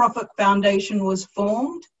Not-for-Profit Foundation was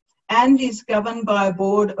formed and is governed by a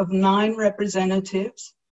board of 9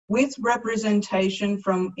 representatives with representation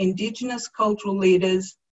from Indigenous cultural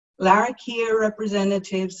leaders, Larrakia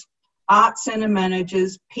representatives, art centre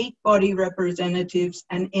managers, peak body representatives,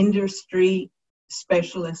 and industry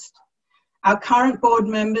specialists. Our current board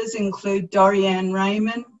members include Dorianne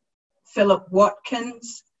Raymond, Philip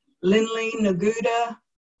Watkins, Linley Naguda,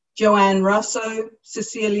 Joanne Russo,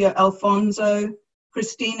 Cecilia Alfonso,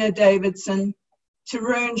 Christina Davidson,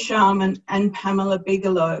 Tarun Sharman, and Pamela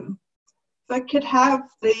Bigelow. If I could have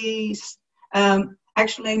these,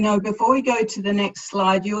 actually no, before we go to the next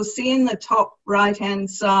slide, you'll see in the top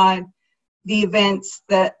right-hand side the events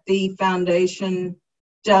that the foundation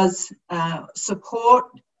does support,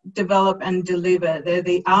 develop and deliver. They're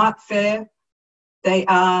the Art Fair, they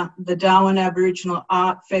are the Darwin Aboriginal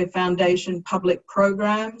Art Fair Foundation public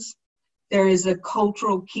programs. There is a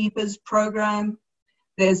Cultural Keepers program.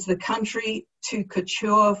 There's the Country to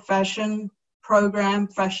Couture Fashion program,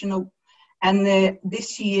 and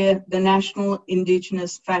this year, the National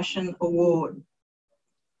Indigenous Fashion Award.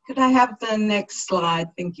 Could I have the next slide?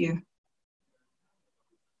 Thank you.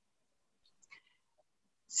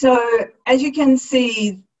 So, as you can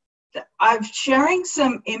see, I'm sharing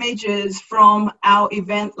some images from our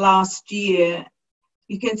event last year.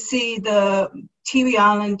 You can see the Tiwi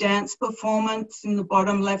Island dance performance in the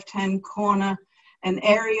bottom left-hand corner, an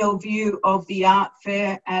aerial view of the art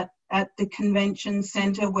fair at the convention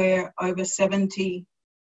centre where over 70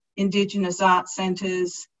 Indigenous art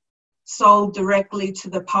centres sold directly to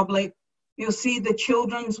the public. You'll see the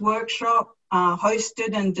children's workshop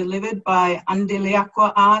hosted and delivered by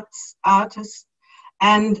Andiliaqua artists,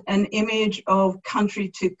 and an image of Country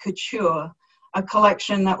to Couture, a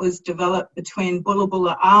collection that was developed between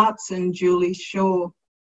Bulla Arts and Julie Shaw.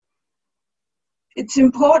 It's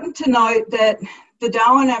important to note that the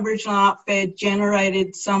Darwin Aboriginal Art Fair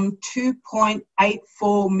generated some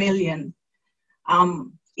 2.84 million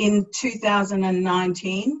in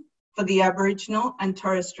 2019 for the Aboriginal and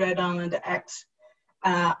Torres Strait Islander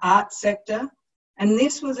art sector. And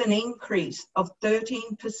this was an increase of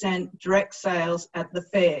 13% direct sales at the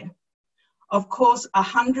fair. Of course,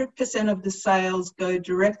 100% of the sales go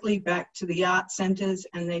directly back to the art centres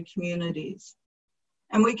and their communities.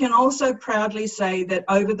 And we can also proudly say that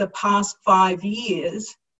over the past 5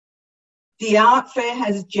 years, the art fair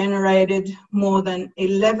has generated more than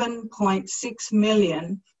 11.6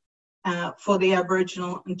 million for the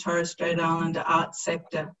Aboriginal and Torres Strait Islander art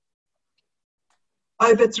sector.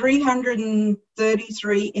 Over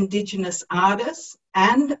 333 Indigenous artists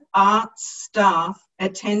and arts staff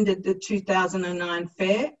attended the 2009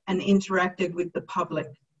 fair and interacted with the public.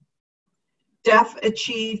 DAAFF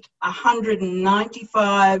achieved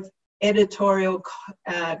 195 editorial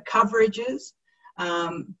coverages,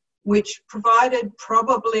 which provided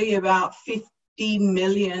probably about 50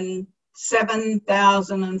 million,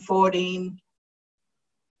 7,014,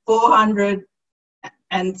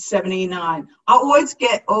 479. I always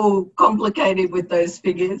get all complicated with those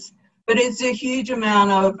figures, but it's a huge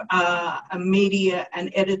amount of media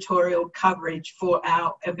and editorial coverage for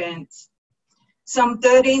our events. Some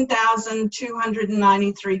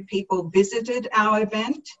 13,293 people visited our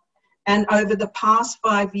event, and over the past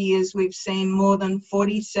 5 years, we've seen more than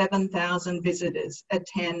 47,000 visitors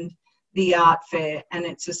attend the art fair and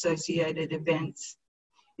its associated events.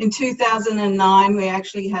 In 2009, we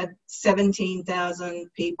actually had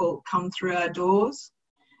 17,000 people come through our doors.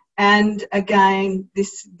 And again,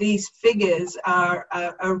 these figures are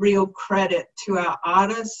a real credit to our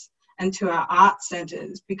artists and to our art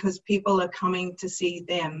centres, because people are coming to see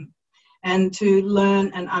them and to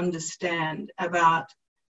learn and understand about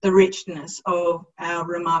the richness of our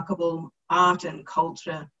remarkable art and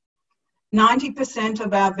culture. 90%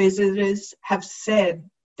 of our visitors have said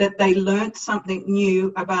that they learnt something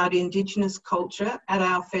new about Indigenous culture at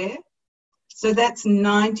our fair. So that's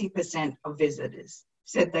 90% of visitors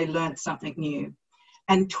said they learnt something new.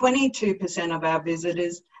 And 22% of our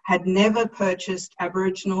visitors had never purchased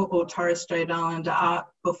Aboriginal or Torres Strait Islander art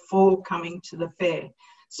before coming to the fair.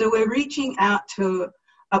 So we're reaching out to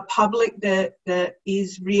a public that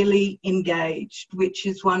is really engaged, which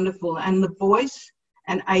is wonderful. And the voice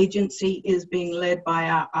and agency is being led by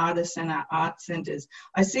our artists and our art centres.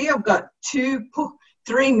 I see I've got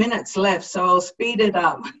 3 minutes left, so I'll speed it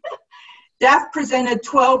up. DAAFF presented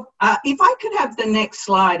 12, if I could have the next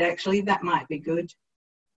slide, actually, that might be good.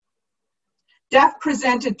 DAAFF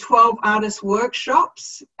presented 12 artist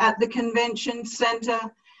workshops at the convention centre,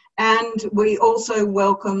 and we also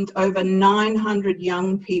welcomed over 900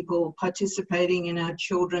 young people participating in our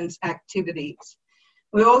children's activities.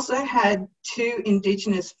 We also had 2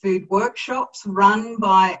 Indigenous food workshops run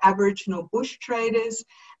by Aboriginal bush traders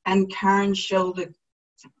and Karen Shelder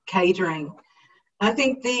Catering. I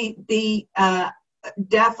think the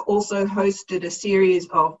DAAFF also hosted a series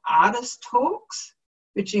of artist talks,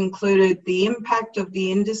 which included the impact of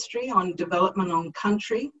the industry on development on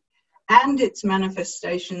country and its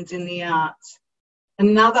manifestations in the arts.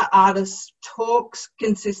 Another artist talks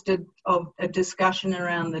consisted of a discussion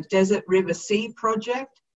around the Desert River Sea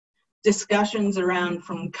project, discussions around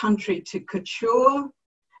From Country to Couture,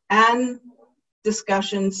 and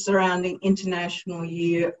discussions surrounding International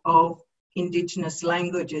Year of Indigenous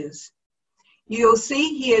Languages. You'll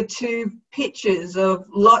see here 2 pictures of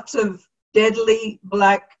lots of deadly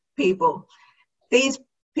Black people. These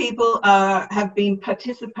people have been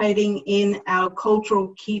participating in our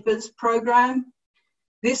Cultural Keepers program.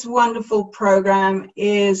 This wonderful program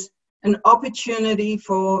is an opportunity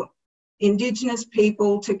for Indigenous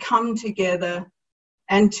people to come together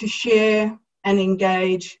and to share and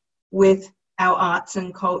engage with our arts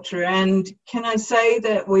and culture. And can I say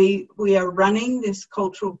that we are running this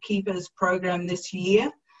Cultural Keepers program this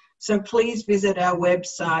year? So please visit our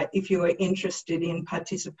website if you are interested in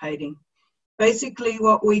participating. Basically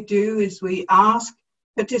what we do is we ask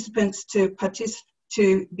participants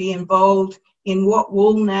to be involved in what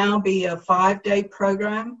will now be a 5-day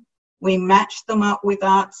program. We match them up with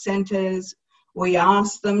art centres. We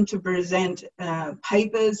ask them to present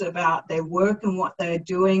papers about their work and what they're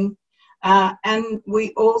doing. And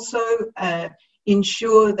we also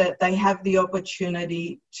ensure that they have the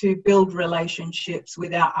opportunity to build relationships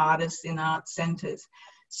with our artists in art centres.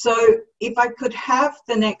 So if I could have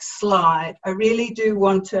the next slide, I really do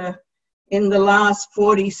want to, in the last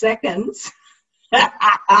 40 seconds,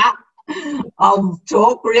 I'll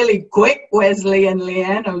talk really quick, Wesley and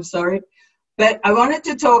Leanne, I'm sorry. But I wanted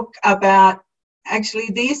to talk about actually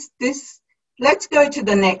this, let's go to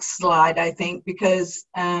the next slide, I think, because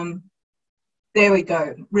there we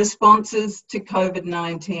go, responses to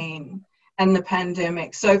COVID-19 and the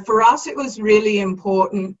pandemic. So for us, it was really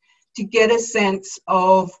important to get a sense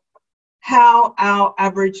of how our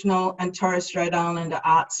Aboriginal and Torres Strait Islander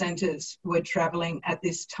art centres were travelling at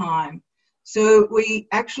this time. So we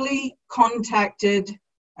actually contacted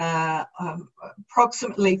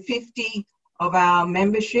approximately 50 of our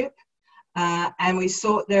membership and we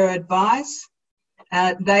sought their advice.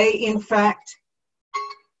 They, in fact,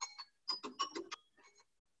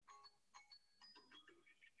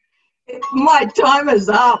 my timer's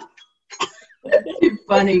up. Too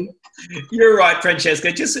funny. You're right,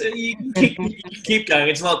 Franchesca. Just you keep going.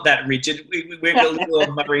 It's not that rigid. We've got a little of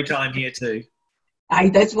Murray time here too. Hey,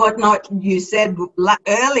 that's what you said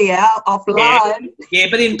earlier offline. Yeah,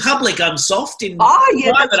 but in public I'm soft. In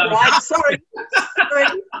yeah, private, that's I'm right.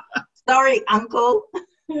 tough. Sorry, Uncle.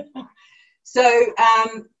 So,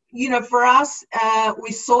 you know, for us,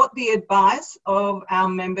 we sought the advice of our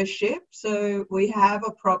membership. So we have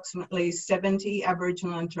approximately 70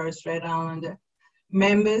 Aboriginal and Torres Strait Islander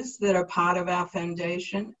members that are part of our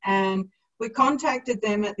foundation. And we contacted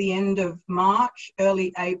them at the end of March,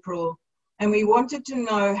 early April, and we wanted to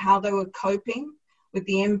know how they were coping with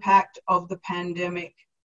the impact of the pandemic.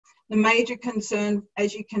 The major concern,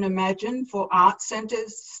 as you can imagine, for art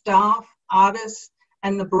centres, staff, artists,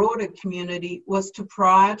 and the broader community was to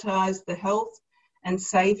prioritise the health and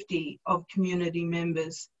safety of community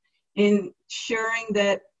members, ensuring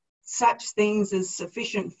that such things as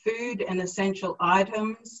sufficient food and essential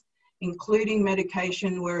items, including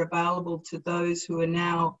medication, were available to those who are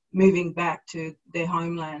now moving back to their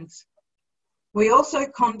homelands. We also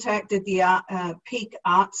contacted the Peak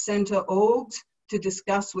Arts Centre orgs to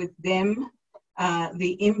discuss with them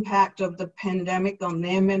the impact of the pandemic on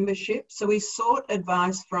their membership. So we sought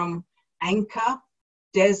advice from Anchor,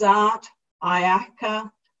 Desart, IACA,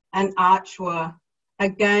 and Archwa.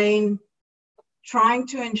 Again, trying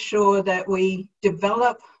to ensure that we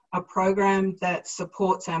develop a program that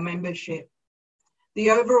supports our membership. The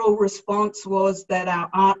overall response was that our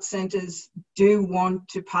art centres do want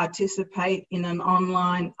to participate in an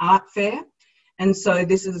online art fair, and so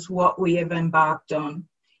this is what we have embarked on.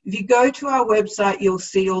 If you go to our website, you'll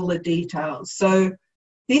see all the details. So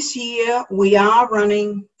this year we are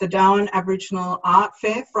running the Darwin Aboriginal Art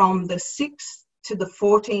Fair from the 6th to the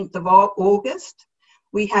 14th of August.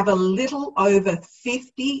 We have a little over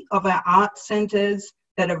 50 of our art centres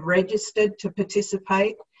that have registered to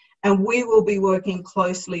participate, and we will be working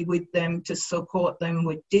closely with them to support them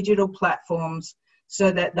with digital platforms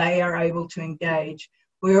so that they are able to engage.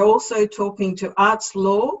 We're also talking to Arts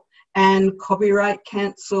Law and Copyright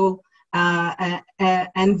Council and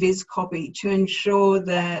VisCopy to ensure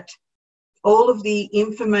that all of the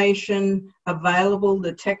information available,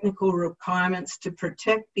 the technical requirements to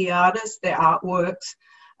protect the artists, their artworks,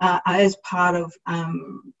 as part of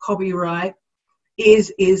copyright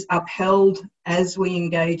is upheld as we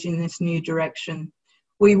engage in this new direction.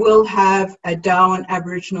 We will have a Darwin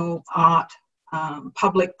Aboriginal art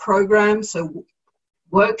public program, so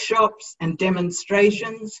workshops and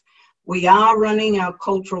demonstrations. We are running our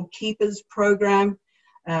Cultural Keepers program,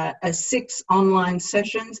 6 online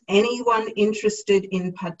sessions. Anyone interested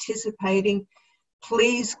in participating,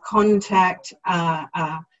 please contact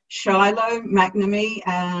Shiloh McNamee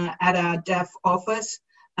at our DAAFF office.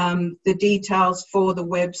 The details for the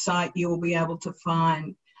website you'll be able to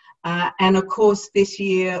find. And of course, this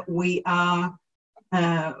year we are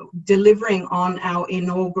delivering on our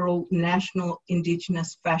inaugural National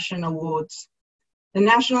Indigenous Fashion Awards. The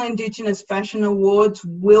National Indigenous Fashion Awards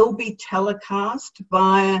will be telecast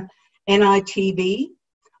via NITV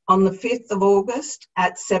on the 5th of August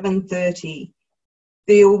at 7:30.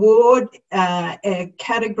 The award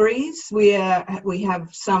categories, we have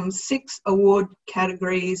some 6 award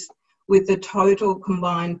categories with a total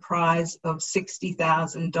combined prize of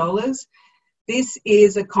 $60,000. This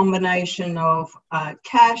is a combination of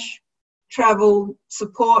cash, travel,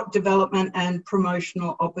 support, development, and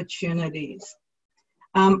promotional opportunities.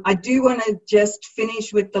 I do want to just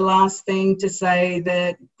finish with the last thing to say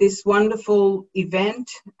that this wonderful event,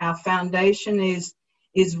 our foundation,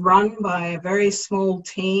 is run by a very small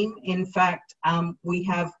team. In fact, we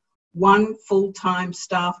have 1 full-time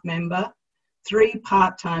staff member, 3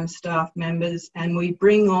 part-time staff members, and we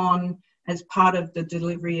bring on, as part of the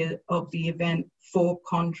delivery of the event, 4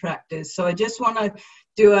 contractors. So I just want to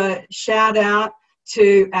do a shout out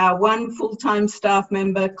to our 1 full-time staff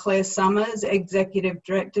member, Claire Summers, Executive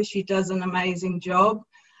Director. She does an amazing job.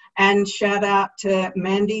 And shout out to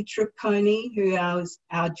Mandy Tricconi, who is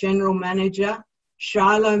our General Manager,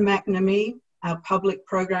 Shiloh McNamee, our Public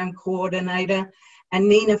Program Coordinator, and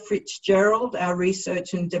Nina Fitzgerald, our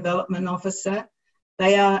Research and Development Officer.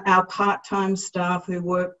 They are our part-time staff who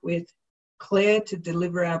work with Claire to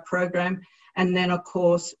deliver our program. And then, of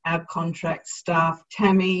course, our contract staff,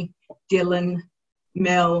 Tammy, Dylan,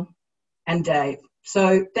 Mel, and Dave.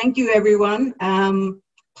 So thank you, everyone.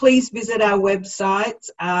 Please visit our website.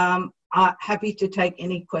 I'm happy to take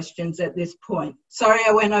any questions at this point. Sorry,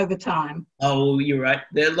 I went over time. Oh, you're right.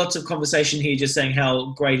 There are lots of conversation here just saying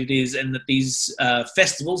how great it is, and that these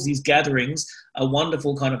festivals, these gatherings, are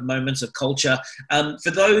wonderful kind of moments of culture.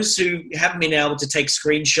 For those who haven't been able to take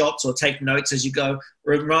screenshots or take notes as you go,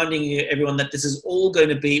 reminding everyone that this is all going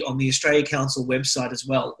to be on the Australia Council website as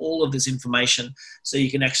well, all of this information, so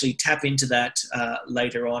you can actually tap into that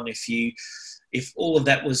later on if all of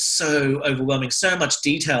that was so overwhelming. So much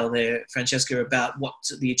detail there, Franchesca, about what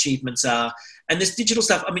the achievements are. And this digital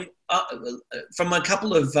stuff, I mean, from a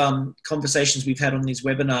couple of conversations we've had on these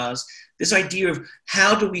webinars, this idea of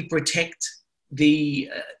how do we protect the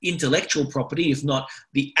intellectual property, if not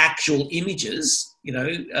the actual images,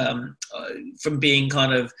 from being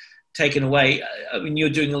kind of taken away. I mean, you're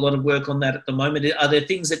doing a lot of work on that at the moment. Are there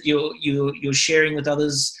things that you're sharing with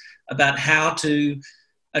others about how to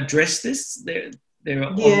address this? There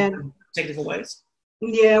are technical ways.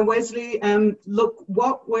 Yeah, Wesley, look,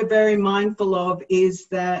 what we're very mindful of is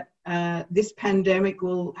that this pandemic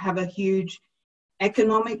will have a huge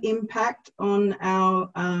economic impact on our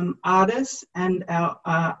artists and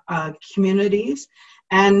our communities.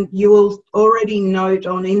 And you will already note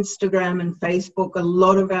on Instagram and Facebook, a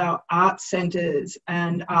lot of our art centres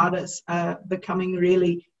and artists are becoming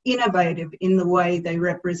really innovative in the way they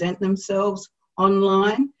represent themselves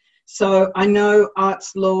online. So I know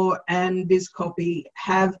Arts Law and VisCopy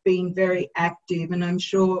have been very active, and I'm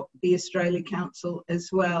sure the Australia Council as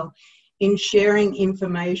well, in sharing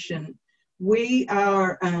information. We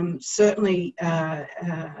are certainly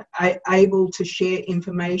able to share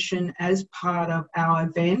information as part of our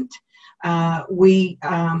event. We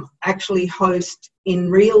actually host in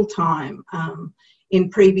real time, in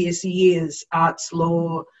previous years, Arts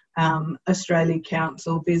Law, Australia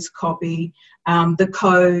Council, VisCopy, the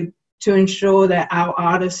code, to ensure that our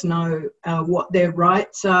artists know what their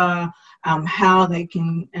rights are, how they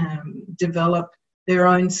can develop their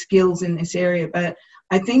own skills in this area. But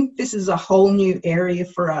I think this is a whole new area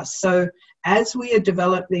for us. So as we are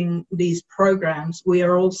developing these programs, we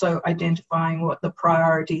are also identifying what the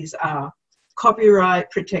priorities are. copyright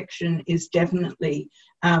protection is definitely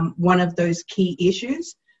one of those key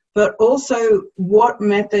issues, but also what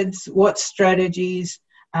methods, what strategies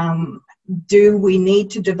do we need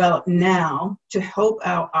to develop now to help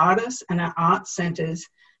our artists and our art centres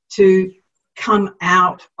to come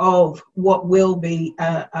out of what will be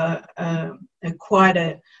quite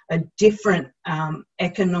a different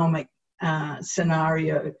economic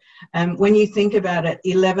scenario. When you think about it,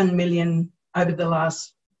 11 million over the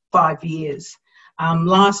last 5 years.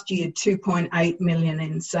 Last year, 2.8 million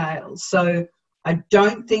in sales. So I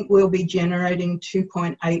don't think we'll be generating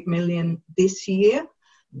 2.8 million this year,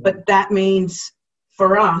 but that means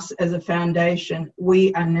for us as a foundation,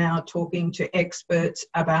 we are now talking to experts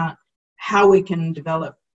about how we can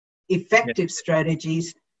develop effective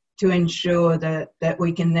strategies to ensure that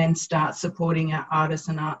we can then start supporting our artists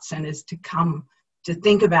and art centres to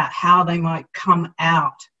think about how they might come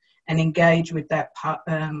out and engage with that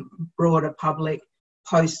broader public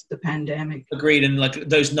post the pandemic. Agreed. And like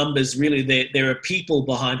those numbers, really, there are people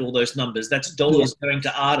behind all those numbers. That's dollars going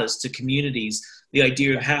to artists, to communities. The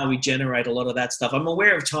idea of how we generate a lot of that stuff. I'm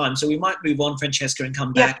aware of time, so we might move on, Franchesca, and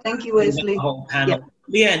come back. Thank you, Wesley. The whole panel.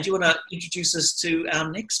 Leanne, do you want to introduce us to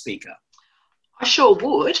our next speaker? I sure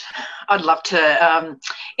would. I'd love to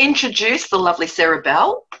introduce the lovely Sarah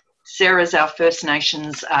Bell. Sarah's our First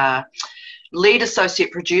Nations lead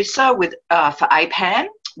associate producer for APAM,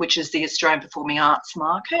 which is the Australian Performing Arts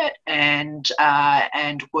Market, and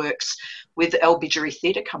works with the Ilbijerri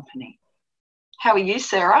Theatre Company. How are you,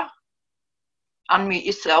 Sarah? Unmute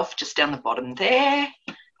yourself just down the bottom there.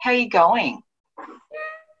 How are you going?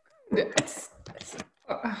 It's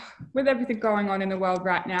with everything going on in the world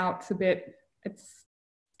right now, it's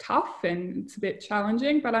tough and it's a bit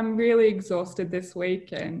challenging, but I'm really exhausted this week,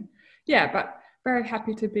 and but very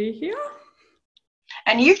happy to be here.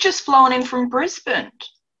 And you've just flown in from Brisbane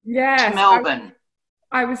to Melbourne.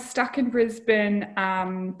 I was stuck in Brisbane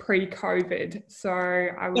pre-COVID, so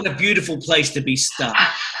what a beautiful place to be stuck.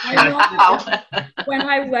 When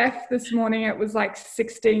I left this morning, it was like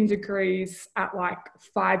 16 degrees at like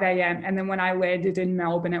 5 a.m. And then when I landed in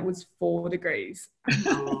Melbourne, it was 4 degrees. There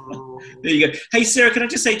you go. Hey, Sarah, can I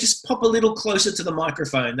just say, just pop a little closer to the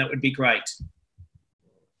microphone. That would be great.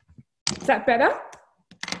 Is that better?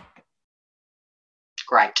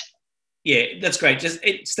 Great. Yeah, that's great. Just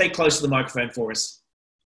stay close to the microphone for us.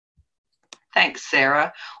 Thanks,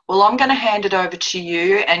 Sarah. Well, I'm going to hand it over to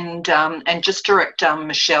you and just direct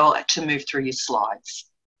Michelle to move through your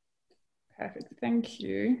slides. Perfect. Thank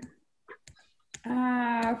you.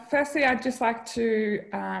 Firstly, I'd just like to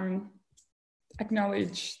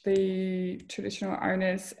acknowledge the traditional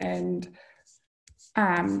owners and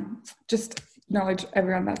just acknowledge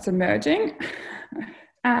everyone that's emerging.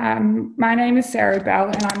 My name is Sarah Bell,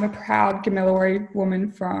 and I'm a proud Gamilaroi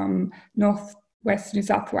woman from Northwest New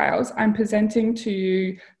South Wales. I'm presenting to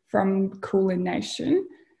you from Kulin Nation.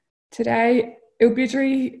 Today,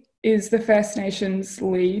 Ilbijerri is the First Nations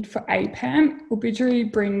lead for APAM.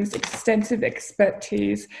 Ilbijerri brings extensive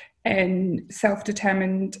expertise and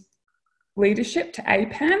self-determined leadership to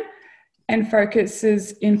APAM and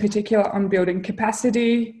focuses in particular on building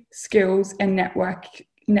capacity, skills and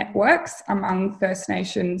networks among First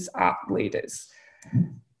Nations art leaders.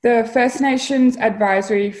 The First Nations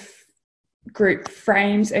Advisory Group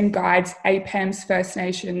frames and guides APAM's First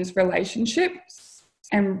Nations relationships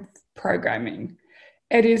and programming.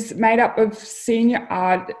 It is made up of senior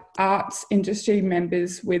arts industry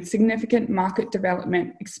members with significant market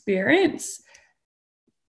development experience,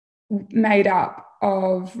 made up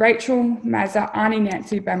of Rachel Mazza, Arnie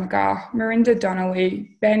Nancy Bamagar, Marinda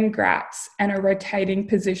Donnelly, Ben Gratz, and a rotating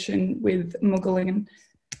position with Muggling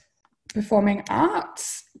Performing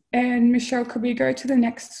Arts. And Michelle, could we go to the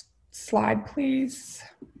next slide, please?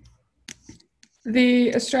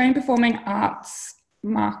 The Australian Performing Arts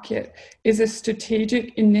Market is a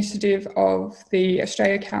strategic initiative of the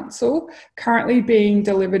Australia Council, currently being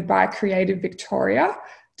delivered by Creative Victoria,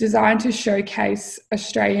 designed to showcase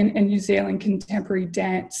Australian and New Zealand contemporary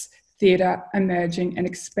dance, theatre, emerging and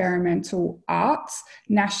experimental arts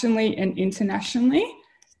nationally and internationally.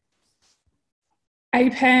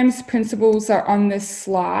 APAM's principles are on this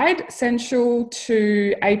slide. Central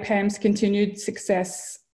to APAM's continued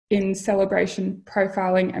success in celebration,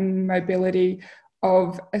 profiling and mobility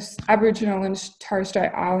of Aboriginal and Torres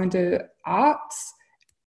Strait Islander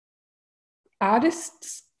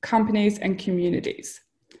artists, companies and communities.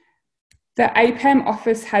 The APAM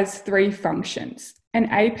office has 3 functions: an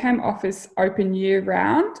APAM office open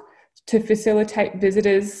year-round to facilitate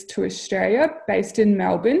visitors to Australia based in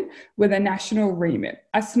Melbourne with a national remit.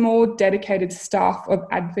 A small dedicated staff of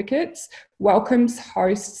advocates welcomes,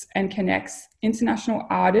 hosts and connects international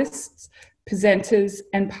artists, presenters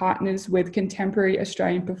and partners with contemporary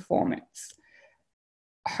Australian performance.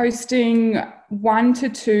 Hosting 1 to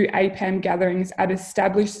 2 APAM gatherings at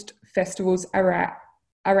established festivals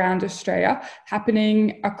around Australia,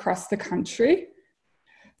 happening across the country.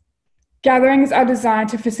 Gatherings are designed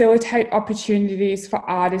to facilitate opportunities for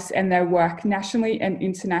artists and their work nationally and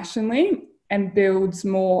internationally, and builds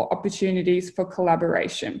more opportunities for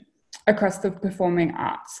collaboration across the performing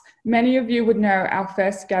arts. Many of you would know our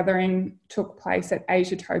first gathering took place at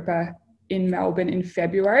Tjunypa in Melbourne in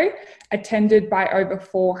February, attended by over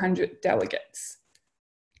 400 delegates.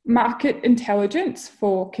 Market intelligence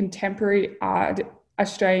for contemporary art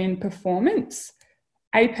Australian performance.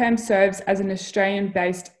 APAM serves as an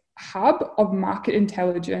Australian-based hub of market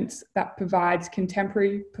intelligence that provides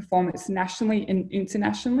contemporary performance nationally and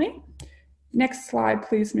internationally. Next slide,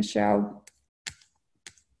 please, Michelle.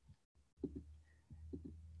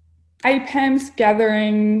 APAM's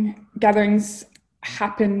gatherings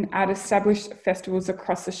happen at established festivals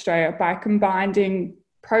across Australia by combining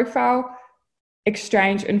profile,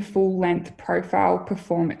 exchange and full-length profile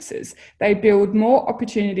performances. They build more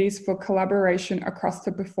opportunities for collaboration across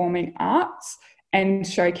the performing arts and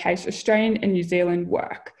showcase Australian and New Zealand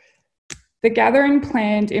work. The gathering,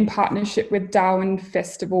 planned in partnership with Darwin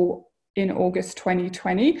Festival in August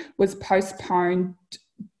 2020, was postponed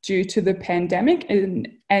due to the pandemic and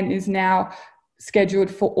is now scheduled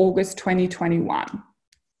for August 2021.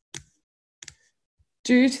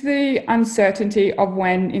 Due to the uncertainty of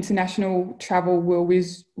when international travel will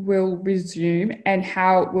resume and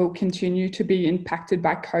how it will continue to be impacted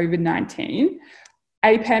by COVID-19,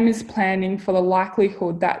 APAM is planning for the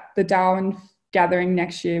likelihood that the Darwin gathering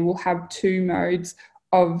next year will have 2 modes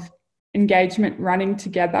of engagement running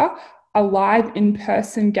together: a live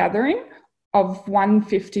in-person gathering of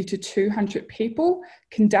 150 to 200 people,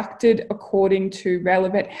 conducted according to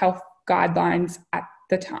relevant health guidelines at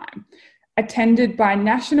the time, attended by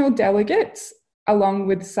national delegates along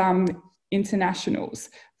with some internationals.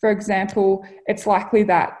 For example, it's likely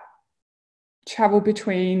that travel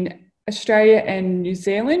between Australia and New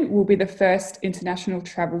Zealand will be the first international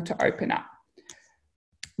travel to open up.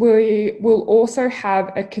 We will also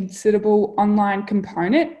have a considerable online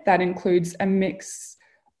component that includes a mix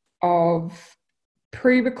of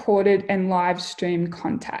pre-recorded and live stream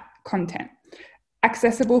content,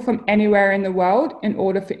 accessible from anywhere in the world in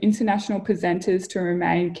order for international presenters to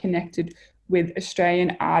remain connected with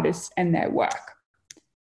Australian artists and their work.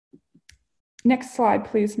 Next slide,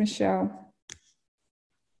 please, Michelle.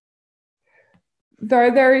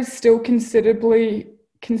 Though there is still considerable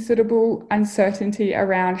uncertainty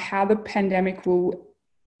around how the pandemic will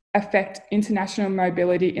affect international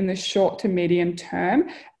mobility in the short to medium term,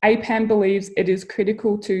 APAM believes it is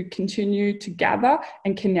critical to continue to gather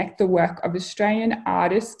and connect the work of Australian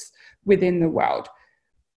artists within the world.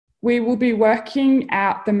 We will be working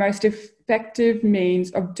out the most effective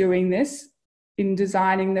means of doing this in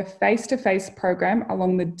designing the face-to-face program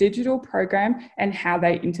along the digital program and how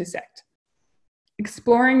they intersect.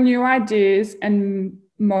 Exploring new ideas and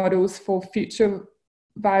models for future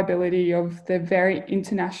viability of the very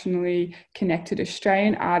internationally connected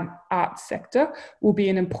Australian art sector will be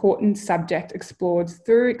an important subject explored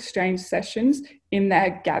through exchange sessions in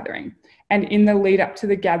that gathering and in the lead up to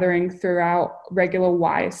the gathering through our regular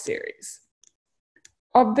Wire series.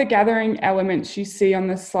 Of the gathering elements you see on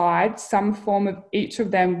the slide, some form of each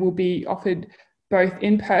of them will be offered both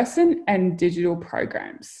in person and digital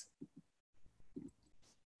programs.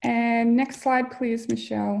 And next slide, please,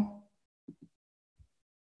 Michelle.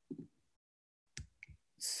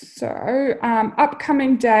 So,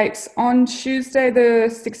 upcoming dates. On Tuesday, the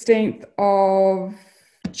 16th of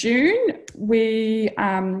June,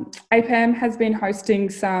 APAM has been hosting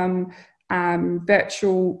some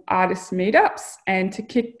virtual artist meetups, and to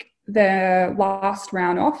kick the last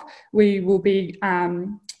round off, we will be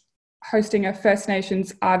hosting a First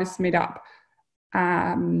Nations artist meetup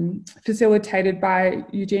facilitated by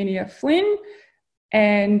Eugenia Flynn.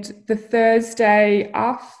 And the Thursday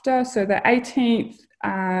after, so the 18th,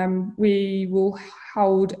 we will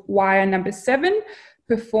hold Wire number 7,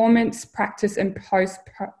 Performance, Practice and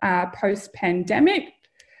Post-Pandemic.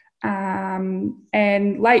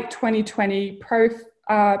 And late 2020,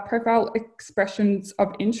 profile expressions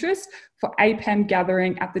of interest for APAM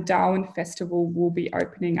gathering at the Darwin Festival will be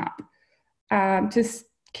opening up. To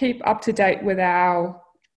keep up to date with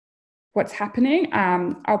what's happening,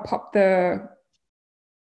 I'll pop the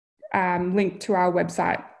link to our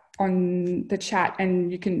website on the chat,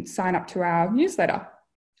 and you can sign up to our newsletter.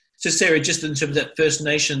 So Sarah, just in terms of that First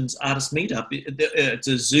Nations artist meetup, it's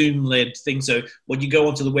a Zoom-led thing. So when you go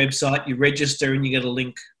onto the website, you register and you get a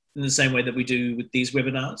link in the same way that we do with these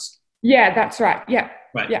webinars? Yeah, that's right. Yeah,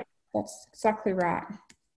 right. Yeah, that's exactly right.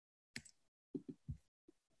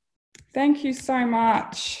 Thank you so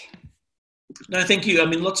much. No, thank you. I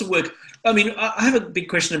mean, lots of work. I mean, I have a big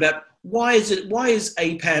question about why is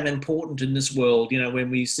APAM important in this world? You know,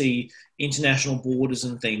 when we see international borders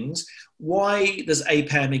and things, why does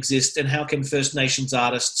APAM exist, and how can First Nations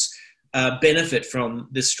artists benefit from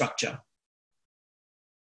this structure?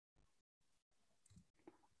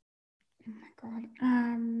 Oh my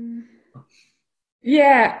God.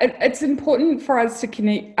 Yeah, it's important for us to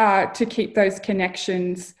connect, to keep those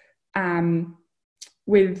connections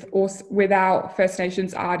with our First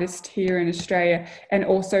Nations artists here in Australia, and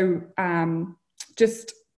also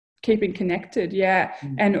just keeping connected,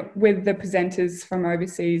 and with the presenters from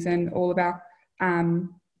overseas and all of our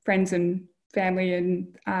friends and family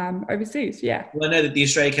and overseas, Well, I know that the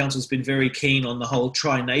Australia Council has been very keen on the whole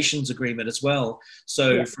Tri-Nations agreement as well.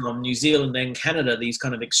 So from New Zealand and Canada, these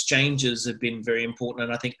kind of exchanges have been very important,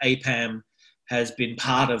 and I think APAM has been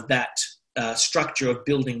part of that structure of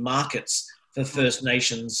building markets for First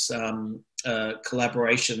Nations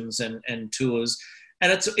collaborations and tours.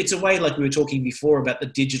 And it's a way, like we were talking before about the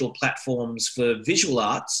digital platforms for visual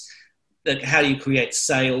arts, that how do you create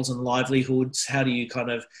sales and livelihoods? How do you kind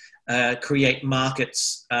of create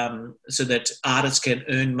markets so that artists can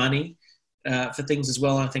earn money for things as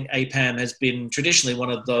well? And I think APAM has been traditionally one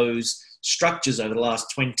of those structures over the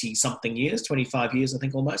last 20-something years, 25 years, I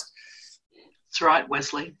think almost. That's right,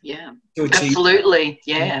 Wesley. Yeah, absolutely.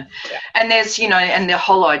 Yeah. And there's, and the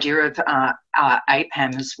whole idea of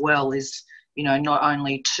APAM as well is, not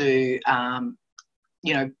only to,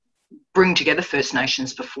 bring together First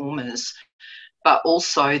Nations performers, but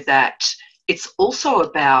also that it's also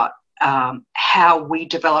about how we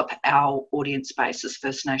develop our audience base as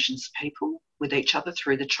First Nations people with each other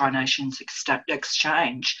through the Tri-Nations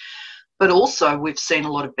exchange. But also we've seen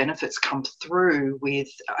a lot of benefits come through with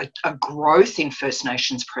a growth in First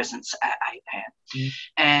Nations presence at APAM,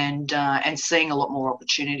 and seeing a lot more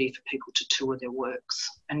opportunity for people to tour their works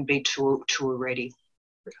and be tour ready.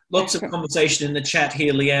 Lots of conversation in the chat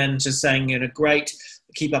here, Leanne, just saying, great,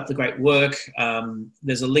 keep up the great work.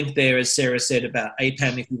 There's a link there, as Sarah said, about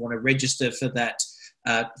APAM if you want to register for that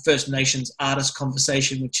First Nations artist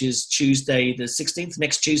conversation, which is Tuesday the 16th,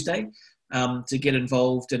 next Tuesday. To get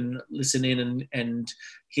involved and listen in and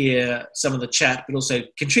hear some of the chat, but also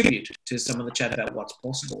contribute to some of the chat about what's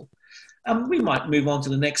possible. We might move on to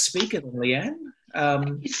the next speaker then,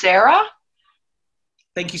 Leanne. Sarah?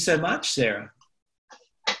 Thank you so much, Sarah.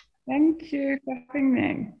 Thank you for having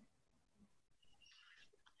me.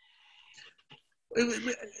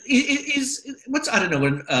 I don't know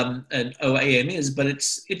what an OAM is, but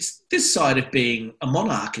it's this side of being a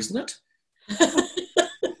monarch, isn't it?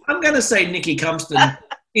 I'm going to say Nici Cumpston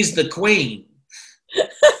is the Queen.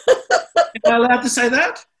 Am I allowed to say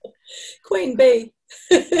that? Queen Bee.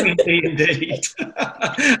 Queen Bee, indeed.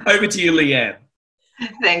 Over to you, Leanne.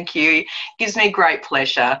 Thank you. Gives me great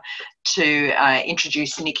pleasure to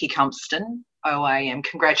introduce Nici Cumpston, OAM.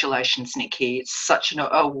 Congratulations, Nici. It's such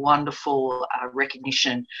a wonderful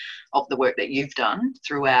recognition of the work that you've done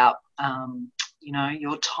throughout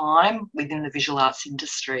your time within the visual arts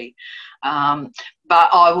industry. But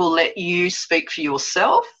I will let you speak for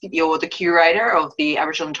yourself. You're the curator of the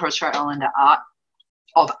Aboriginal and Torres Strait Islander art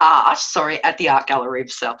at the Art Gallery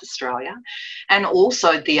of South Australia, and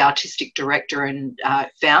also the artistic director and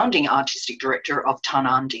founding artistic director of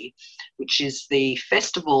Tarnanthi, which is the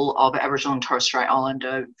Festival of Aboriginal and Torres Strait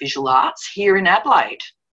Islander Visual Arts here in Adelaide.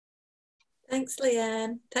 Thanks,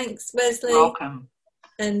 Leanne. Thanks, Wesley. Welcome.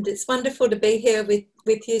 And it's wonderful to be here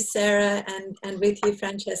with you, Sarah, and with you,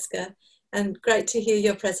 Franchesca, and great to hear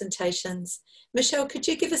your presentations. Michelle, could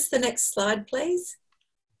you give us the next slide, please?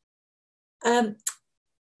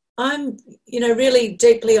 I'm, really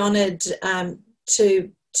deeply honoured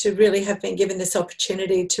to really have been given this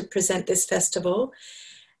opportunity to present this festival.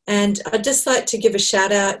 And I'd just like to give a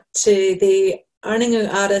shout out to the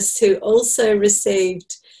Orningu artists who also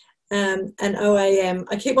received an OAM.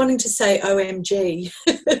 I keep wanting to say OMG.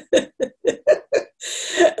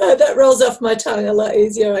 That rolls off my tongue a lot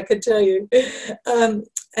easier, I could tell you.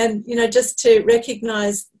 And, just to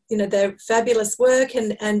recognise, their fabulous work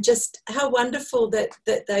and just how wonderful that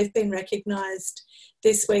they've been recognised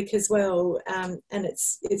this week as well. And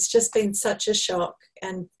it's just been such a shock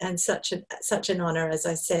and such an honour, as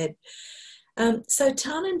I said. So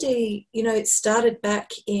Tarnanthi, it started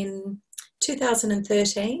back in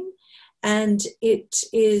 2013, and it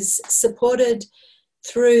is supported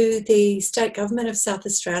through the state government of South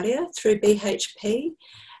Australia, through BHP.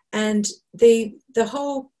 And the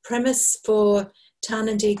whole premise for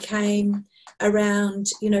Tarnanthi came around,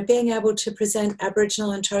 being able to present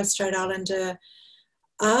Aboriginal and Torres Strait Islander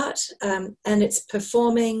art, and it's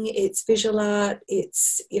performing, it's visual art,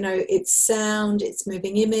 it's sound, it's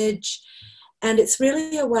moving image, and it's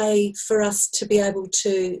really a way for us to be able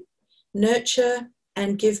to nurture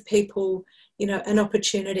and give people, an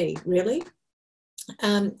opportunity, really.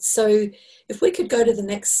 So if we could go to the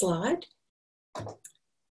next slide.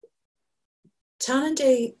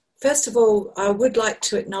 Tarnanthi, first of all, I would like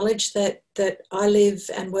to acknowledge that I live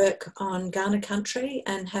and work on Kaurna country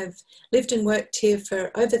and have lived and worked here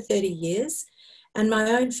for over 30 years. And my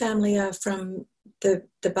own family are from the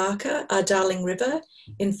Barker, our Darling River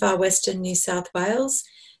in far western New South Wales.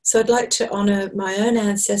 So I'd like to honour my own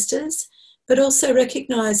ancestors, but also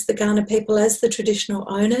recognise the Kaurna people as the traditional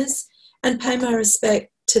owners and pay my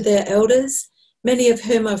respect to their elders, many of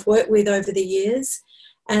whom I've worked with over the years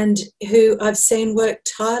and who I've seen work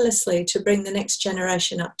tirelessly to bring the next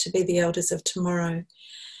generation up to be the elders of tomorrow.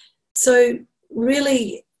 So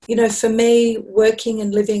really, for me, working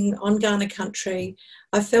and living on Kaurna country,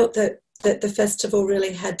 I felt that the festival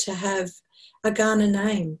really had to have a Kaurna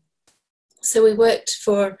name. So we worked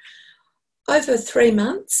for over 3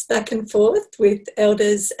 months back and forth with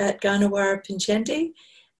elders at Kaurna Pinchendi,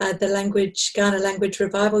 the Kaurna Language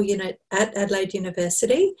Revival Unit at Adelaide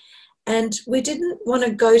University. And we didn't want to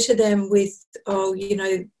go to them with,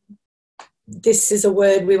 this is a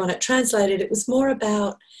word, we want it translated. It was more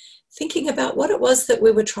about thinking about what it was that we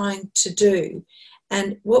were trying to do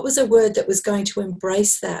and what was a word that was going to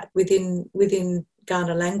embrace that within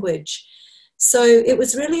Kaurna language. So it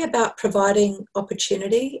was really about providing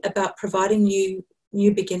opportunity, about providing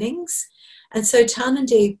new beginnings. And so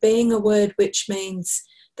Tarnanthi being a word which means,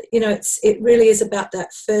 it really is about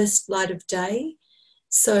that first light of day.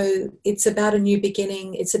 So it's about a new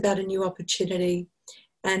beginning, it's about a new opportunity.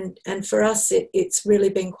 And for us, it's really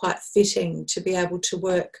been quite fitting to be able to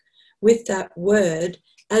work with that word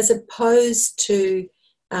as opposed to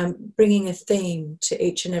bringing a theme to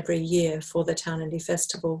each and every year for the Tarnanthi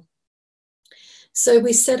Festival. So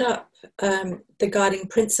we set up the guiding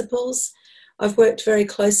principles. I've worked very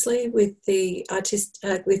closely with the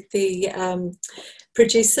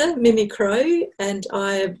producer, Mimi Crow, and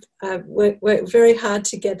I have worked very hard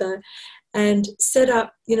together and set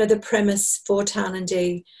up, the premise for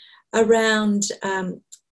Tarnanthi around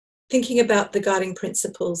thinking about the guiding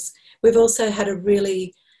principles. We've also had a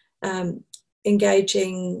really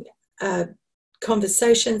engaging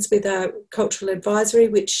conversations with our cultural advisory,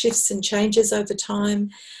 which shifts and changes over time.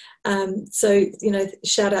 So,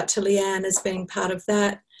 shout out to Leanne as being part of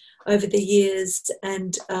that over the years,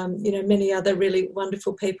 and, many other really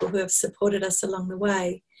wonderful people who have supported us along the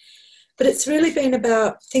way. But it's really been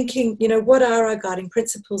about thinking, what are our guiding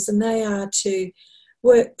principles? And they are to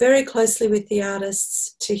work very closely with the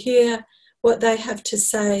artists, to hear what they have to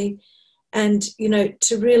say, and,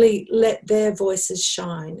 to really let their voices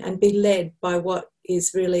shine and be led by what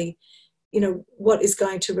is really, what is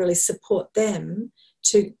going to really support them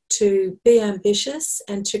to be ambitious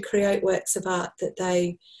and to create works of art that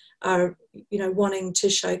they are, wanting to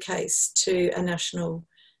showcase to a national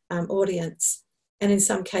audience, and in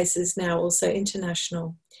some cases now also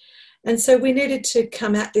international. And so we needed to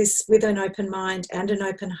come at this with an open mind and an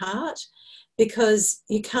open heart, because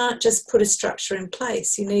you can't just put a structure in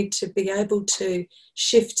place. You need to be able to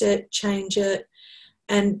shift it, change it,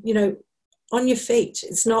 and, on your feet.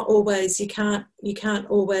 It's not always, you can't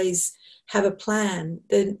always have a plan.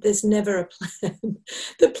 There's never a plan.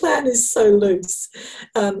 The plan is so loose.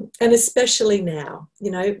 And especially now,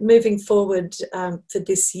 moving forward for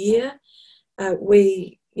this year,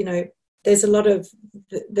 there's a lot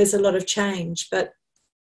of change, but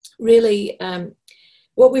really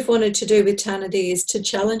what we've wanted to do with Tarnanthi is to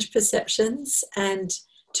challenge perceptions and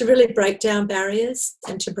to really break down barriers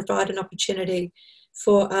and to provide an opportunity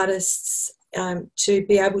for artists to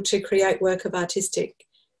be able to create work of artistic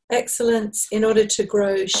excellence in order to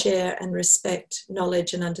grow, share and respect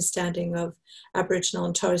knowledge and understanding of Aboriginal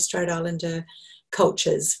and Torres Strait Islander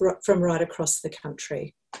cultures from right across the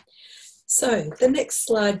country. So the next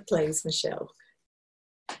slide, please, Michelle.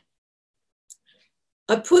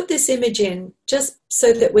 I put this image in just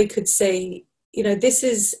so that we could see, this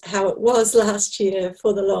is how it was last year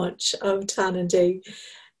for the launch of Tarnanthi.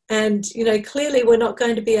 And, clearly we're not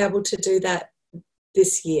going to be able to do that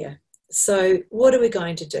this year. So what are we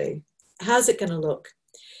going to do? How's it going to look?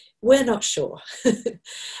 we're not sure.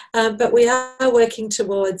 But we are working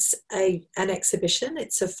towards an exhibition.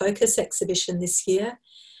 It's a focus exhibition this year.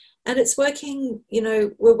 And it's working, you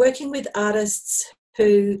know, we're working with artists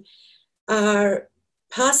who are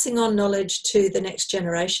passing on knowledge to the next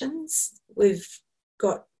generations. We've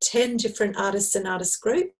got 10 different artists and artist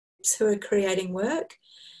groups who are creating work.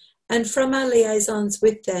 And from our liaisons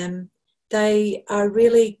with them, they are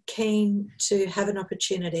really keen to have an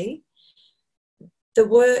opportunity. The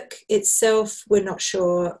work itself, we're not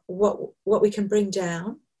sure what we can bring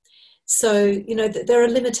down. So, you know, there are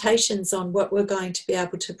limitations on what we're going to be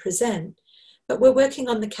able to present. But we're working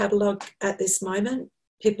on the catalogue at this moment.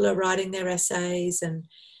 People are writing their essays and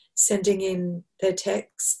sending in their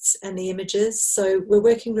texts and the images. So we're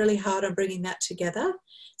working really hard on bringing that together.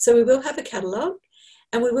 So we will have a catalogue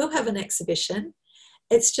and we will have an exhibition.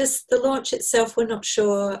 It's just the launch itself, we're not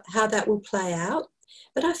sure how that will play out.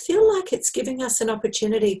 But I feel like it's giving us an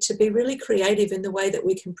opportunity to be really creative in the way that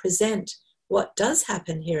we can present what does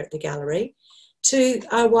happen here at the gallery to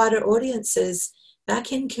our wider audiences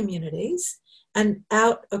back in communities and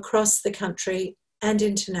out across the country and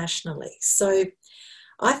internationally. So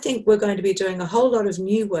I think we're going to be doing a whole lot of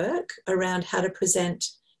new work around how to present,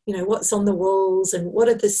 you know, what's on the walls and what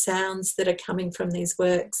are the sounds that are coming from these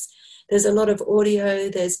works. There's a lot of audio,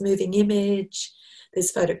 there's moving image,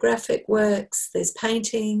 there's photographic works, there's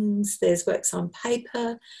paintings, there's works on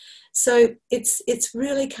paper. So it's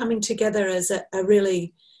really coming together as a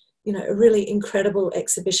really, you know, a really incredible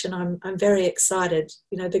exhibition. I'm very excited.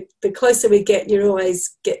 You know, the closer we get, you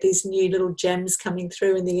always get these new little gems coming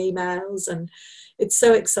through in the emails, and it's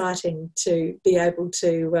so exciting to be able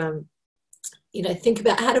to, you know, think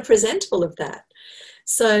about how to present all of that.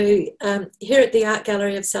 So here at the Art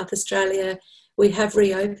Gallery of South Australia, we have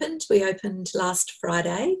reopened. We opened last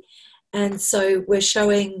Friday, and so we're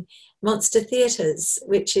showing Monster Theatres,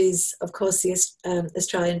 which is, of course, the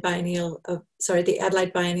the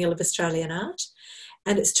Adelaide Biennial of Australian Art,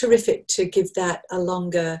 and it's terrific to give that a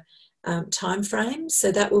longer time frame.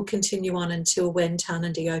 So that will continue on until when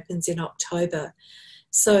Tarnanthi opens in October.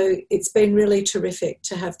 So it's been really terrific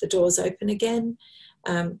to have the doors open again.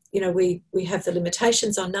 You know, we have the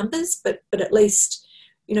limitations on numbers, but at least,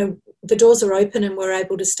 you know, the doors are open and we're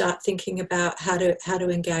able to start thinking about how to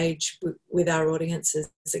engage with our audiences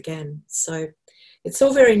again. So it's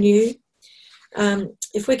all very new.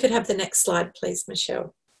 If we could have the next slide, please,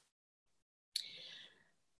 Michelle.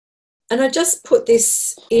 And I just put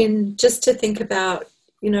this in just to think about,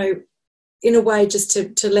 you know, in a way just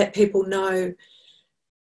to let people know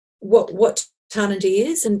what Tarnanthi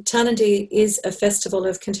is. And Tarnanthi is a festival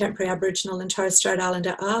of contemporary Aboriginal and Torres Strait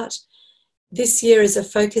Islander art. This year is a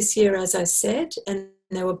focus year, as I said, and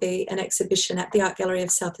there will be an exhibition at the Art Gallery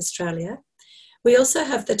of South Australia. We also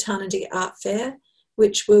have the Tarnanthi Art Fair,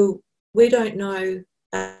 which we don't know,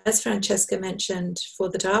 as Franchesca mentioned, for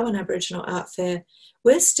the Darwin Aboriginal Art Fair,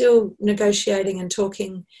 we're still negotiating and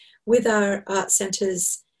talking with our art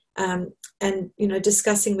centres and, you know,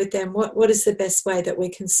 discussing with them what is the best way that we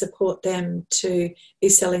can support them to be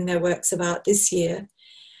selling their works of art this year.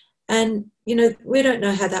 And, you know, we don't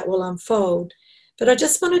know how that will unfold, but I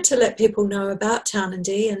just wanted to let people know about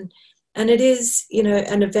Tarnanthi, and it is, you know,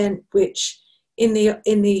 an event which in the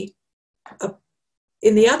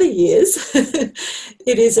other years,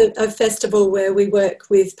 it is a festival where we work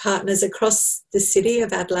with partners across the city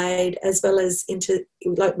of Adelaide, as well as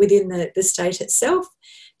within the state itself,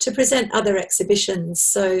 to present other exhibitions.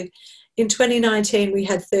 So in 2019, we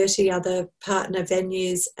had 30 other partner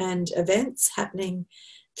venues and events happening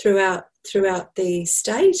throughout the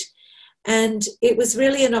state. And it was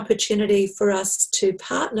really an opportunity for us to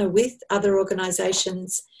partner with other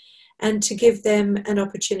organisations and to give them an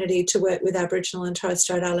opportunity to work with Aboriginal and Torres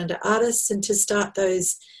Strait Islander artists and to start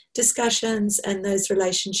those discussions and those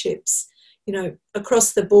relationships, you know,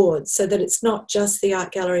 across the board, so that it's not just the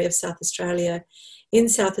Art Gallery of South Australia in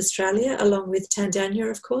South Australia, along with Tandanya,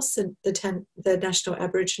 of course, and the National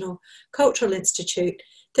Aboriginal Cultural Institute,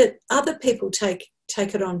 that other people take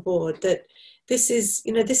it on board, that this is,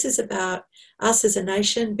 you know, this is about us as a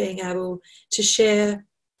nation being able to share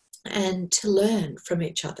and to learn from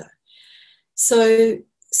each other. So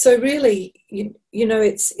really, you know,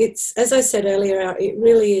 it's as I said earlier, it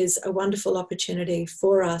really is a wonderful opportunity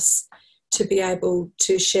for us to be able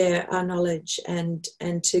to share our knowledge and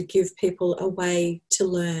to give people a way to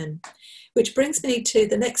learn. Which brings me to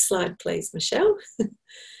the next slide, please, Michelle.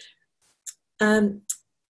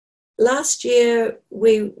 Last year,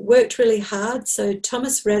 we worked really hard. So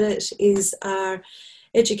Thomas Reddit is our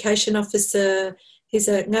education officer. He's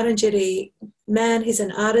a Ngarrindjeri man. He's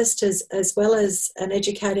an artist as well as an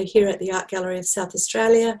educator here at the Art Gallery of South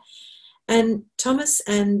Australia. And Thomas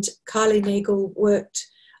and Kylie Neagle worked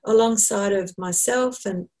alongside of myself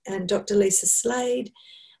and Dr. Lisa Slade,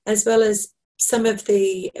 as well as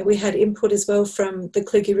we had input as well from the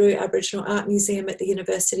Kluge-Ruhe Aboriginal Art Museum at the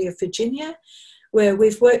University of Virginia, where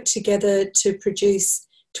we've worked together to produce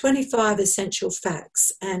 25 essential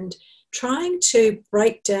facts and trying to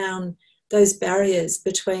break down those barriers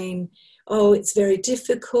between, oh, it's very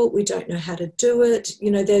difficult, we don't know how to do it.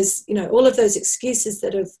 There's, all of those excuses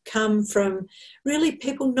that have come from really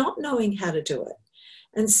people not knowing how to do it.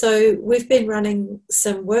 And so we've been running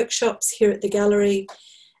some workshops here at the gallery,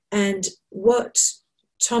 and what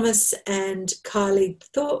Thomas and Kylie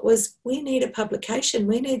thought was, we need a publication,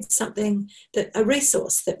 we need something, a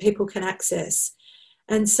resource that people can access.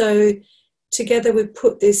 And so together we've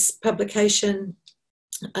put this publication,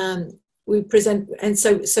 we present, and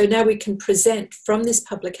so now we can present from this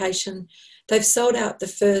publication. They've sold out the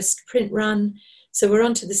first print run, so we're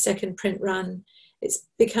on to the second print run. It's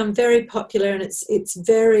become very popular, and it's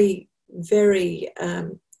very, very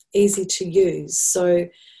easy to use. So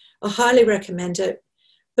I highly recommend it.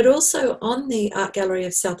 But also on the Art Gallery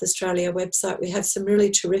of South Australia website, we have some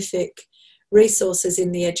really terrific resources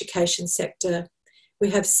in the education sector.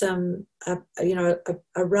 We have some,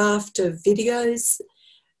 a raft of videos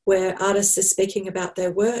where artists are speaking about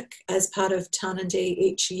their work as part of Tarnanthi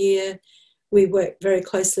each year. We work very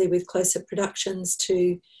closely with Closer Productions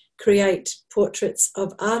to create portraits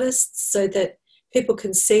of artists so that people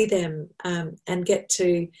can see them and get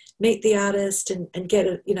to meet the artist and get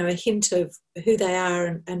a hint of who they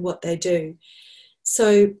are and what they do.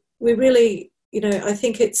 So we really, I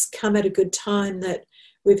think it's come at a good time that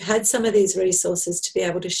we've had some of these resources to be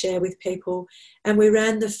able to share with people. And we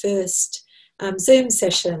ran the first Zoom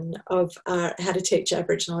session of How to Teach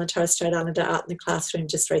Aboriginal and Torres Strait Islander Art in the Classroom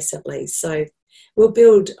just recently. So we'll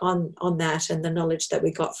build on that and the knowledge that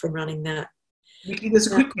we got from running that. Nici, there's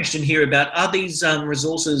a quick question here about, are these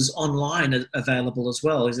resources online available as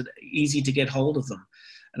well? Is it easy to get hold of them?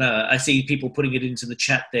 And I see people putting it into the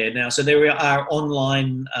chat there now. So there are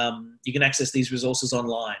online, you can access these resources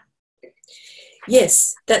online.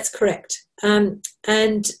 Yes, that's correct. And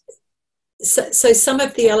so some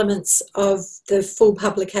of the elements of the full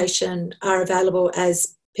publication are available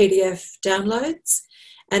as PDF downloads,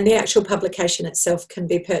 and the actual publication itself can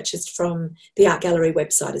be purchased from the Art Gallery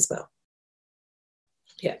website as well.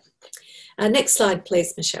 Yeah. Next slide,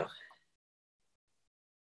 please, Michelle.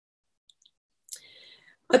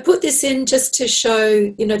 I put this in just to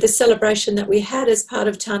show, the celebration that we had as part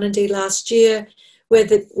of Tarnanthi last year, where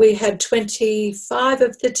we had 25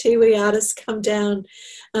 of the Tiwi artists come down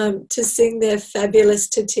to sing their fabulous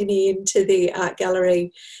Tatini into the Art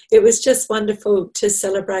Gallery. It was just wonderful to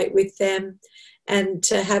celebrate with them and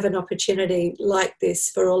to have an opportunity like this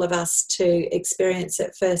for all of us to experience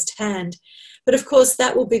it firsthand. But of course,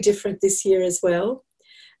 that will be different this year as well.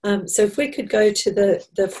 So if we could go to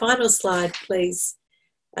the final slide, please,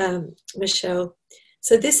 Michelle.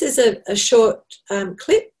 So this is a short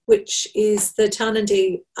clip, which is the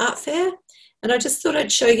Tarnanthi Art Fair. And I just thought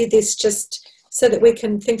I'd show you this just so that we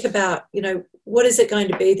can think about, what is it going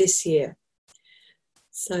to be this year?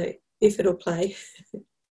 So if it'll play.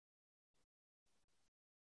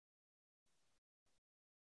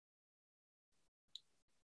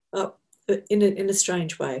 Oh, in a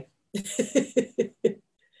strange way.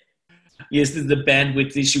 Yes, the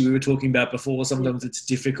bandwidth issue we were talking about before. Sometimes it's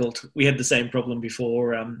difficult. We had the same problem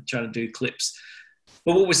before trying to do clips.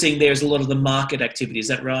 But what we're seeing there is a lot of the market activity. Is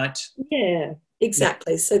that right? Yeah,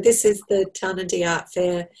 exactly. So this is the Tarnanthi Art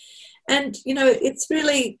Fair. And, it's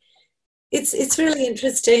really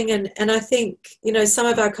interesting. And I think, some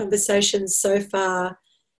of our conversations so far,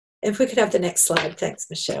 if we could have the next slide. Thanks,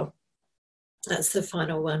 Michelle. That's the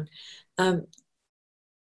final one.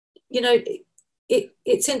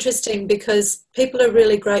 It's interesting because people are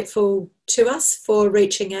really grateful to us for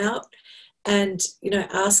reaching out and,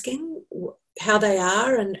 asking how they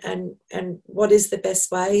are and what is the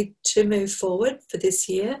best way to move forward for this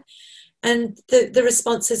year. And the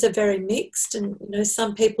responses are very mixed. And,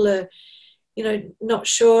 some people are, not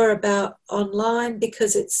sure about online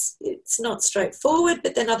because it's not straightforward,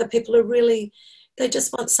 but then other people are really, they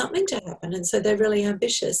just want something to happen. And so they're really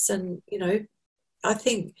ambitious. And, I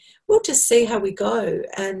think we'll just see how we go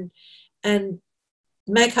and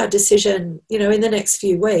make our decision, in the next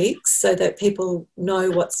few weeks so that people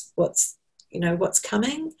know what's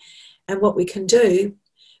coming and what we can do.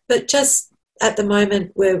 But just at the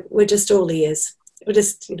moment, we're just all ears. We're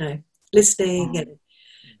just, listening and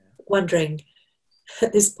wondering.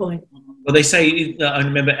 at this point. Well, they say, I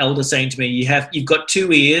remember Elder saying to me, you've got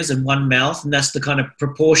 2 ears and 1 mouth, and that's the kind of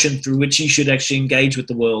proportion through which you should actually engage with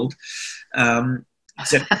the world.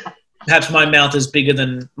 Except perhaps my mouth is bigger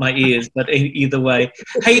than my ears, but either way.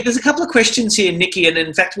 Hey, there's a couple of questions here, Nici, and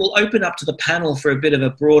in fact, we'll open up to the panel for a bit of a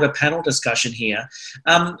broader panel discussion here.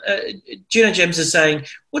 Gina Gems is saying,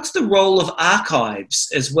 what's the role of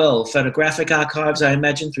archives as well? Photographic archives, I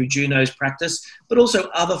imagine, through Juno's practice, but also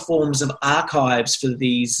other forms of archives for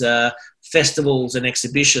these festivals and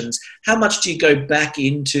exhibitions. How much do you go back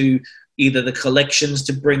into either the collections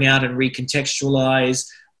to bring out and recontextualize,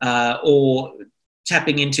 or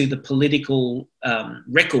tapping into the political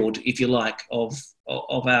record, if you like, of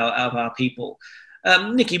our people?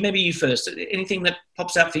 Nici, maybe you first. Anything that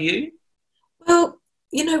pops out for you? Well,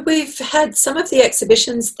 you know, we've had some of the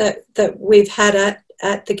exhibitions that we've had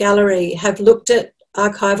at the gallery have looked at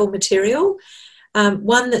archival material.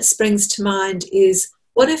 One that springs to mind is,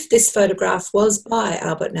 what if this photograph was by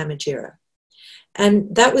Albert Namatjira?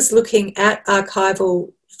 And that was looking at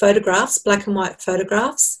archival photographs, black and white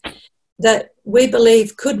photographs, that we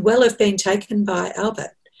believe could well have been taken by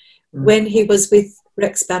Albert when he was with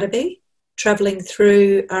Rex Batterby, travelling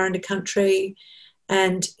through Aranda country,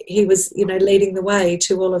 and he was, you know, leading the way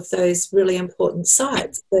to all of those really important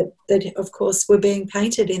sites that of course were being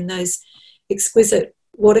painted in those exquisite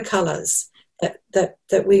watercolours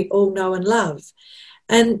that we all know and love.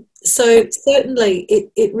 And so certainly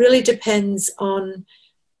it really depends on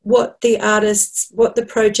what the artists, what the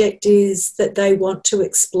project is that they want to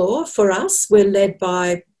explore. For us, we're led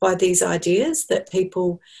by these ideas that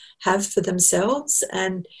people have for themselves.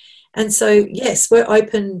 And so, yes, we're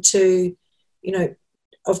open to, you know,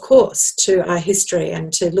 of course, to our history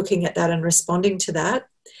and to looking at that and responding to that.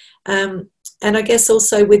 And I guess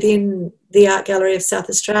also within the Art Gallery of South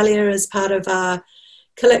Australia, as part of our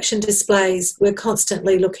collection displays, we're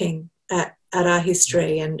constantly looking at our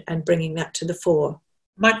history and bringing that to the fore.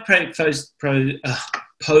 Might pose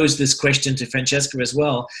this question to Franchesca as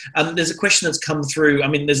well. There's a question that's come through. I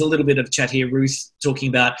mean, there's a little bit of chat here. Ruth talking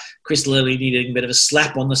about Chris Lilly needing a bit of a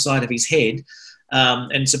slap on the side of his head,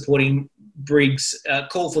 and supporting Briggs'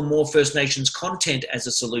 call for more First Nations content as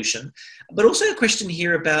a solution. But also a question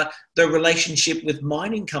here about the relationship with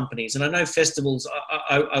mining companies. And I know festivals,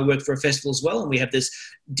 I work for a festival as well, and we have this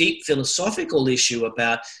deep philosophical issue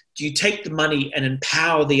about, do you take the money and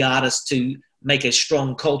empower the artist to make a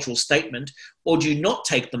strong cultural statement, or do you not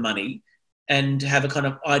take the money and have a kind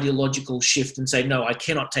of ideological shift and say, no, I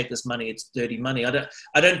cannot take this money, it's dirty money? I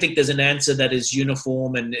don't think there's an answer that is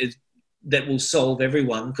uniform and that will solve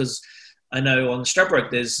everyone, because I know on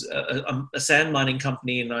Stradbroke there's a sand mining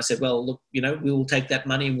company, and I said, well, look, you know, we will take that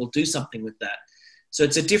money and we'll do something with that. So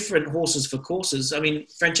it's a different horses for courses. I mean,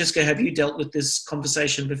 Franchesca, have you dealt with this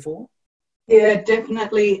conversation before? Yeah,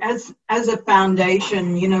 definitely. As a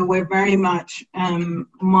foundation, you know, we're very much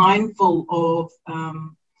mindful of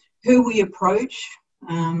who we approach,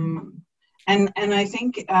 and I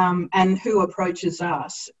think and who approaches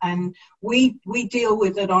us, and we deal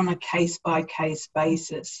with it on a case-by-case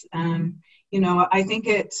basis. You know, I think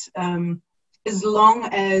it's as long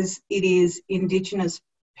as it is Indigenous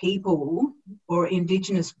people or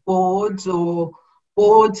Indigenous boards or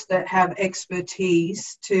boards that have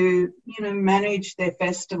expertise to, you know, manage their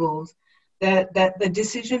festivals, that the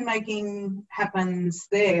decision making happens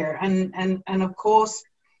there, and of course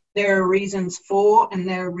there are reasons for and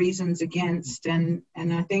there are reasons against, and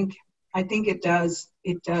I think it does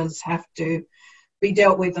have to be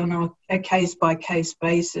dealt with on a case by case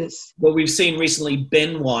basis. Well, we've seen recently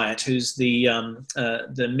Ben Wyatt, who's the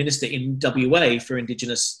minister in WA for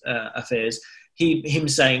Indigenous affairs. Him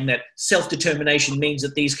saying that self-determination means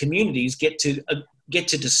that these communities get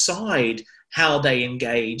to decide how they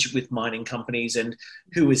engage with mining companies, and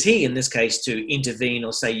who is he in this case to intervene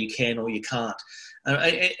or say you can or you can't.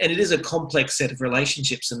 And it is a complex set of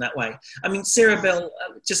relationships in that way. I mean, Sarah Bell,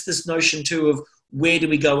 just this notion too of where do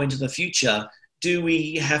we go into the future? Do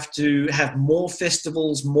we have to have more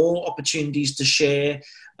festivals, more opportunities to share?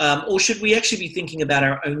 Or should we actually be thinking about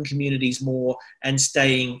our own communities more and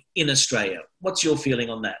staying in Australia? What's your feeling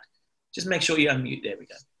on that? Just make sure you unmute. There we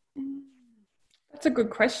go. That's a good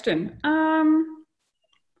question.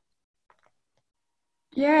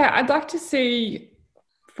 Yeah, I'd like to see,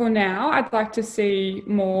 for now, I'd like to see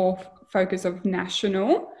more focus of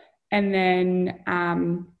national, and then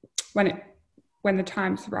when the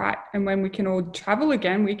time's right and when we can all travel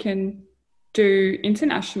again, we can do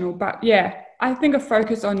international. But yeah, I think a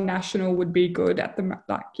focus on national would be good at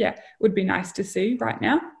the, would be nice to see right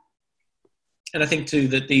now. And I think too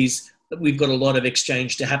that we've got a lot of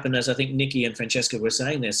exchange to happen, as I think Nici and Franchesca were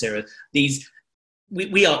saying there, Sarah.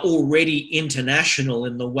 we are already international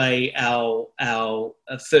in the way our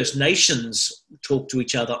First Nations talk to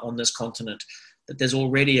each other on this continent. That there's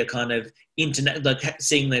already a kind of internet, like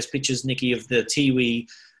seeing those pictures, Nici, of the Tiwi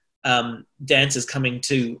dancers coming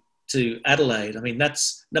to Adelaide. I mean,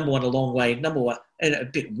 that's number one, a long way. Number one, and a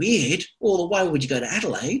bit weird. Well, why would you go to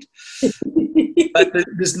Adelaide? But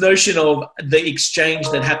this notion of the exchange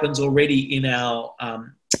that happens already in our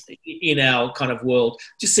kind of world.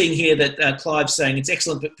 Just seeing here that Clive's saying it's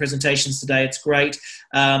excellent presentations today. It's great.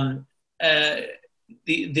 The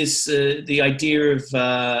idea of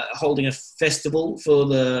holding a festival for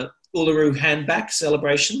the Uluru Handback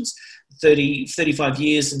celebrations. 35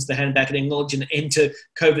 years since the handback, and acknowledge an end to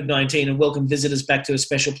COVID-19 and welcome visitors back to a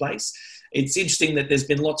special place. It's interesting that there's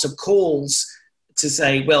been lots of calls to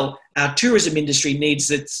say, well, our tourism industry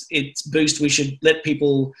needs its boost. We should let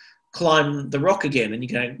people climb the rock again. And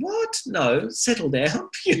you're going, what? No, settle down.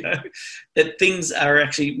 You know, that things are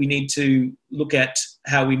actually, we need to look at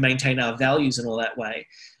how we maintain our values and all that way.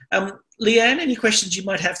 Leanne, any questions you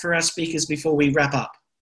might have for our speakers before we wrap up?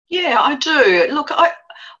 Yeah, I do. Look,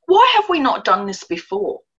 why have we not done this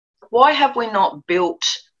before? Why have we not built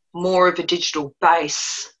more of a digital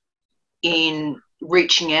base in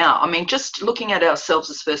reaching out? I mean, just looking at ourselves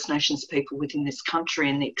as First Nations people within this country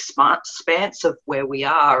and the expanse of where we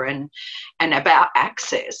are and about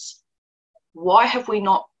access, why have we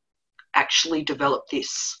not actually developed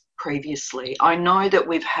this previously? I know that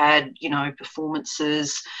we've had,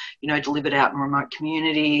 performances, delivered out in remote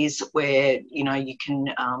communities where, you can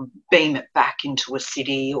beam it back into a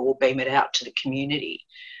city or beam it out to the community.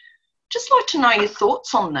 Just like to know your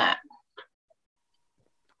thoughts on that.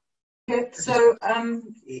 Yeah, so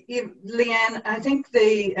Leanne, I think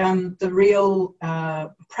the real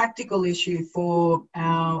practical issue for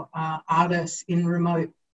our artists in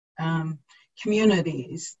remote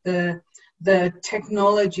communities, the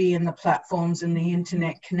technology and the platforms and the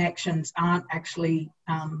internet connections aren't actually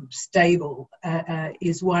stable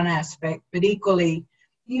is one aspect, but equally,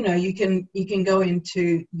 you can go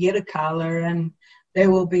into Yirrkala and there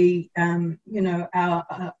will be,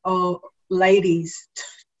 our ladies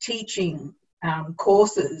teaching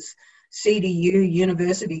courses, CDU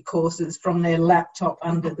university courses from their laptop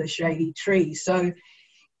under the shady tree. So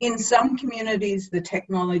in some communities, the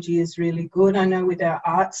technology is really good. I know with our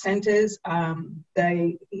art centres,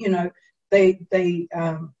 they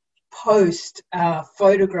post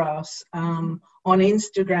photographs on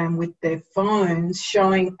Instagram with their phones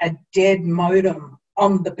showing a dead modem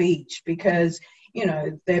on the beach because,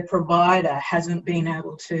 their provider hasn't been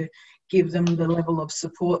able to give them the level of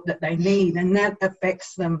support that they need. And that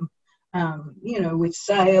affects them, with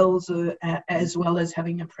sales as well as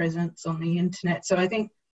having a presence on the internet. So I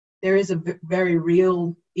think there is a very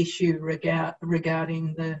real issue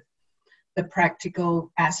regarding the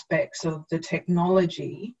practical aspects of the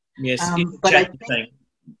technology. Yes, but I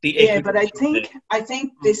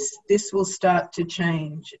think this will start to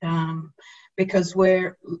change because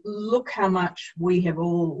look how much we have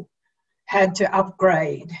all had to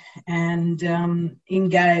upgrade and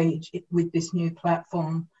engage with this new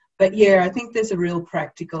platform. But yeah, I think there's a real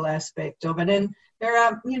practical aspect of it. And there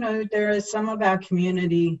are some of our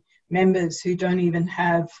community members who don't even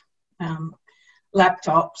have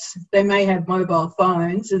laptops. They may have mobile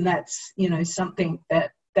phones, and that's, something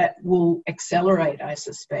that will accelerate, I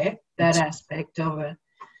suspect, that aspect of it.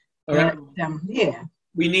 All right. Yeah.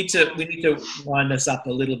 We need to wind this up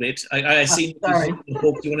a little bit. I see. Sorry. Do you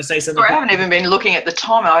want to say something? Sorry, I haven't even been looking at the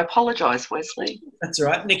time. I apologise, Wesley. That's all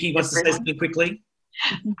right. Nici wants to say something quickly.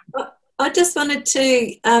 I just wanted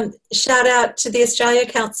to shout out to the Australia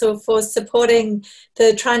Council for supporting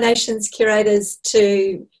the Tri-Nations curators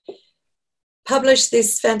to publish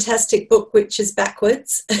this fantastic book, which is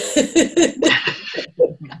backwards.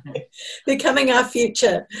 Becoming Our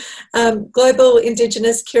Future, Global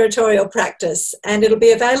Indigenous Curatorial Practice, and it'll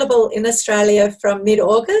be available in Australia from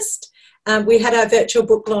mid-August. We had our virtual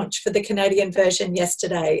book launch for the Canadian version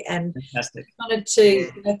yesterday, and fantastic. I wanted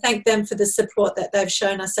to thank them for the support that they've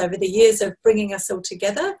shown us over the years of bringing us all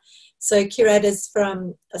together. So curators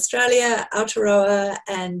from Australia, Aotearoa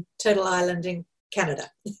and Turtle Island in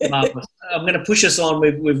Canada. Marvelous. I'm going to push us on.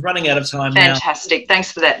 We're running out of time now. Fantastic.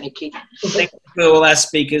 Thanks for that, Nici. Thank you for all our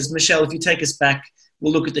speakers. Michelle, if you take us back,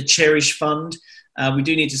 we'll look at the Cherish Fund. We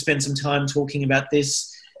do need to spend some time talking about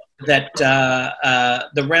this. That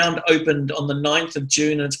the round opened on the 9th of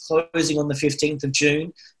June and it's closing on the 15th of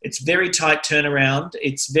June. It's very tight turnaround.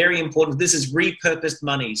 It's very important. This is repurposed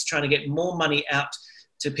money. It's trying to get more money out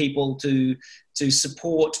to people to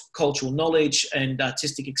support cultural knowledge and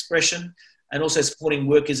artistic expression, and also supporting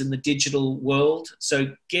workers in the digital world.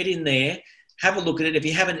 So get in there, have a look at it. If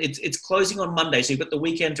you haven't, it's closing on Monday, so you've got the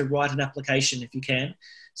weekend to write an application if you can.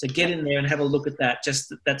 So get in there and have a look at that.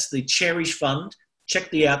 That's the Cherish Fund.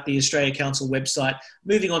 Check out the Australia Council website.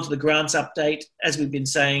 Moving on to the grants update, as we've been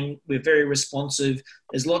saying, we're very responsive.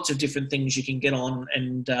 There's lots of different things you can get on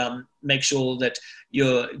and make sure that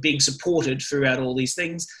you're being supported throughout all these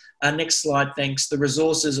things. Next slide, thanks. The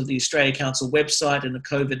resources of the Australia Council website and the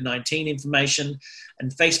COVID-19 information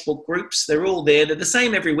and Facebook groups, they're all there. They're the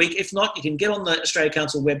same every week. If not, you can get on the Australia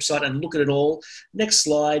Council website and look at it all. Next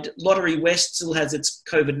slide. Lottery West still has its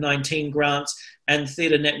COVID-19 grants, and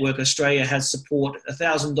Theatre Network Australia has support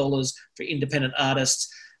 $1,000 for independent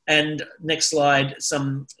artists. And next slide,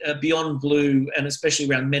 some Beyond Blue, and especially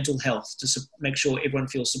around mental health, to make sure everyone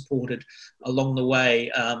feels supported along the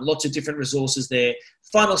way. Lots of different resources there.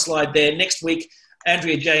 Final slide there. Next week,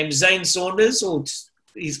 Andrea James, Zane Saunders,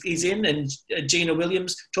 he's in, and Gina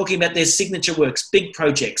Williams, talking about their signature works, big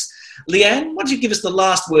projects. Leanne, why don't you give us the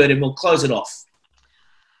last word and we'll close it off?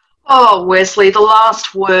 Oh, Wesley, the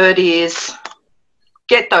last word is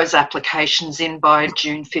get those applications in by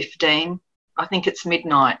June 15. I think it's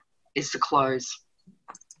midnight is the close.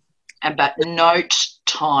 But note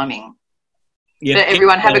timing. Yep. But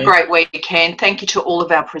everyone have a great weekend. Thank you to all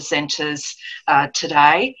of our presenters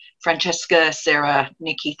today. Franchesca, Sarah,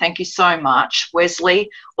 Nici, thank you so much. Wesley,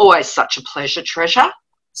 always such a pleasure, treasure.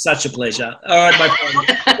 Such a pleasure. All right, my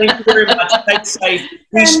friend. Thank you very much. Stay safe,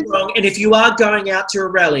 be strong. And if you are going out to a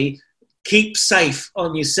rally, keep safe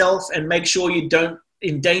on yourself and make sure you don't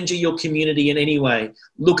endanger your community in any way.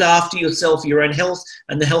 Look after yourself, your own health,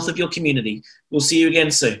 and the health of your community. We'll see you again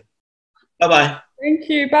soon. Bye-bye. Thank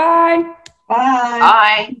you. Bye. Bye.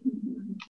 Bye.